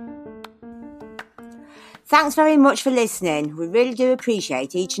 Thanks very much for listening. We really do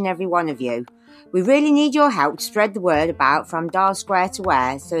appreciate each and every one of you. We really need your help to spread the word about From Dial Square to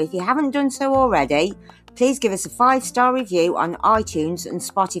Where, so if you haven't done so already, please give us a 5-star review on iTunes and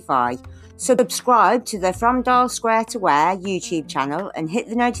Spotify. Subscribe to the From Dial Square to Where YouTube channel and hit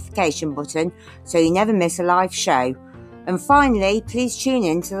the notification button so you never miss a live show. And finally, please tune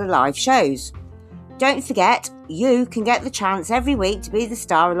in to the live shows. Don't forget, you can get the chance every week to be the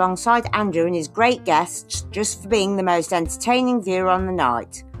star alongside Andrew and his great guests just for being the most entertaining viewer on the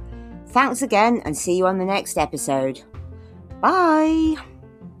night. Thanks again and see you on the next episode. Bye!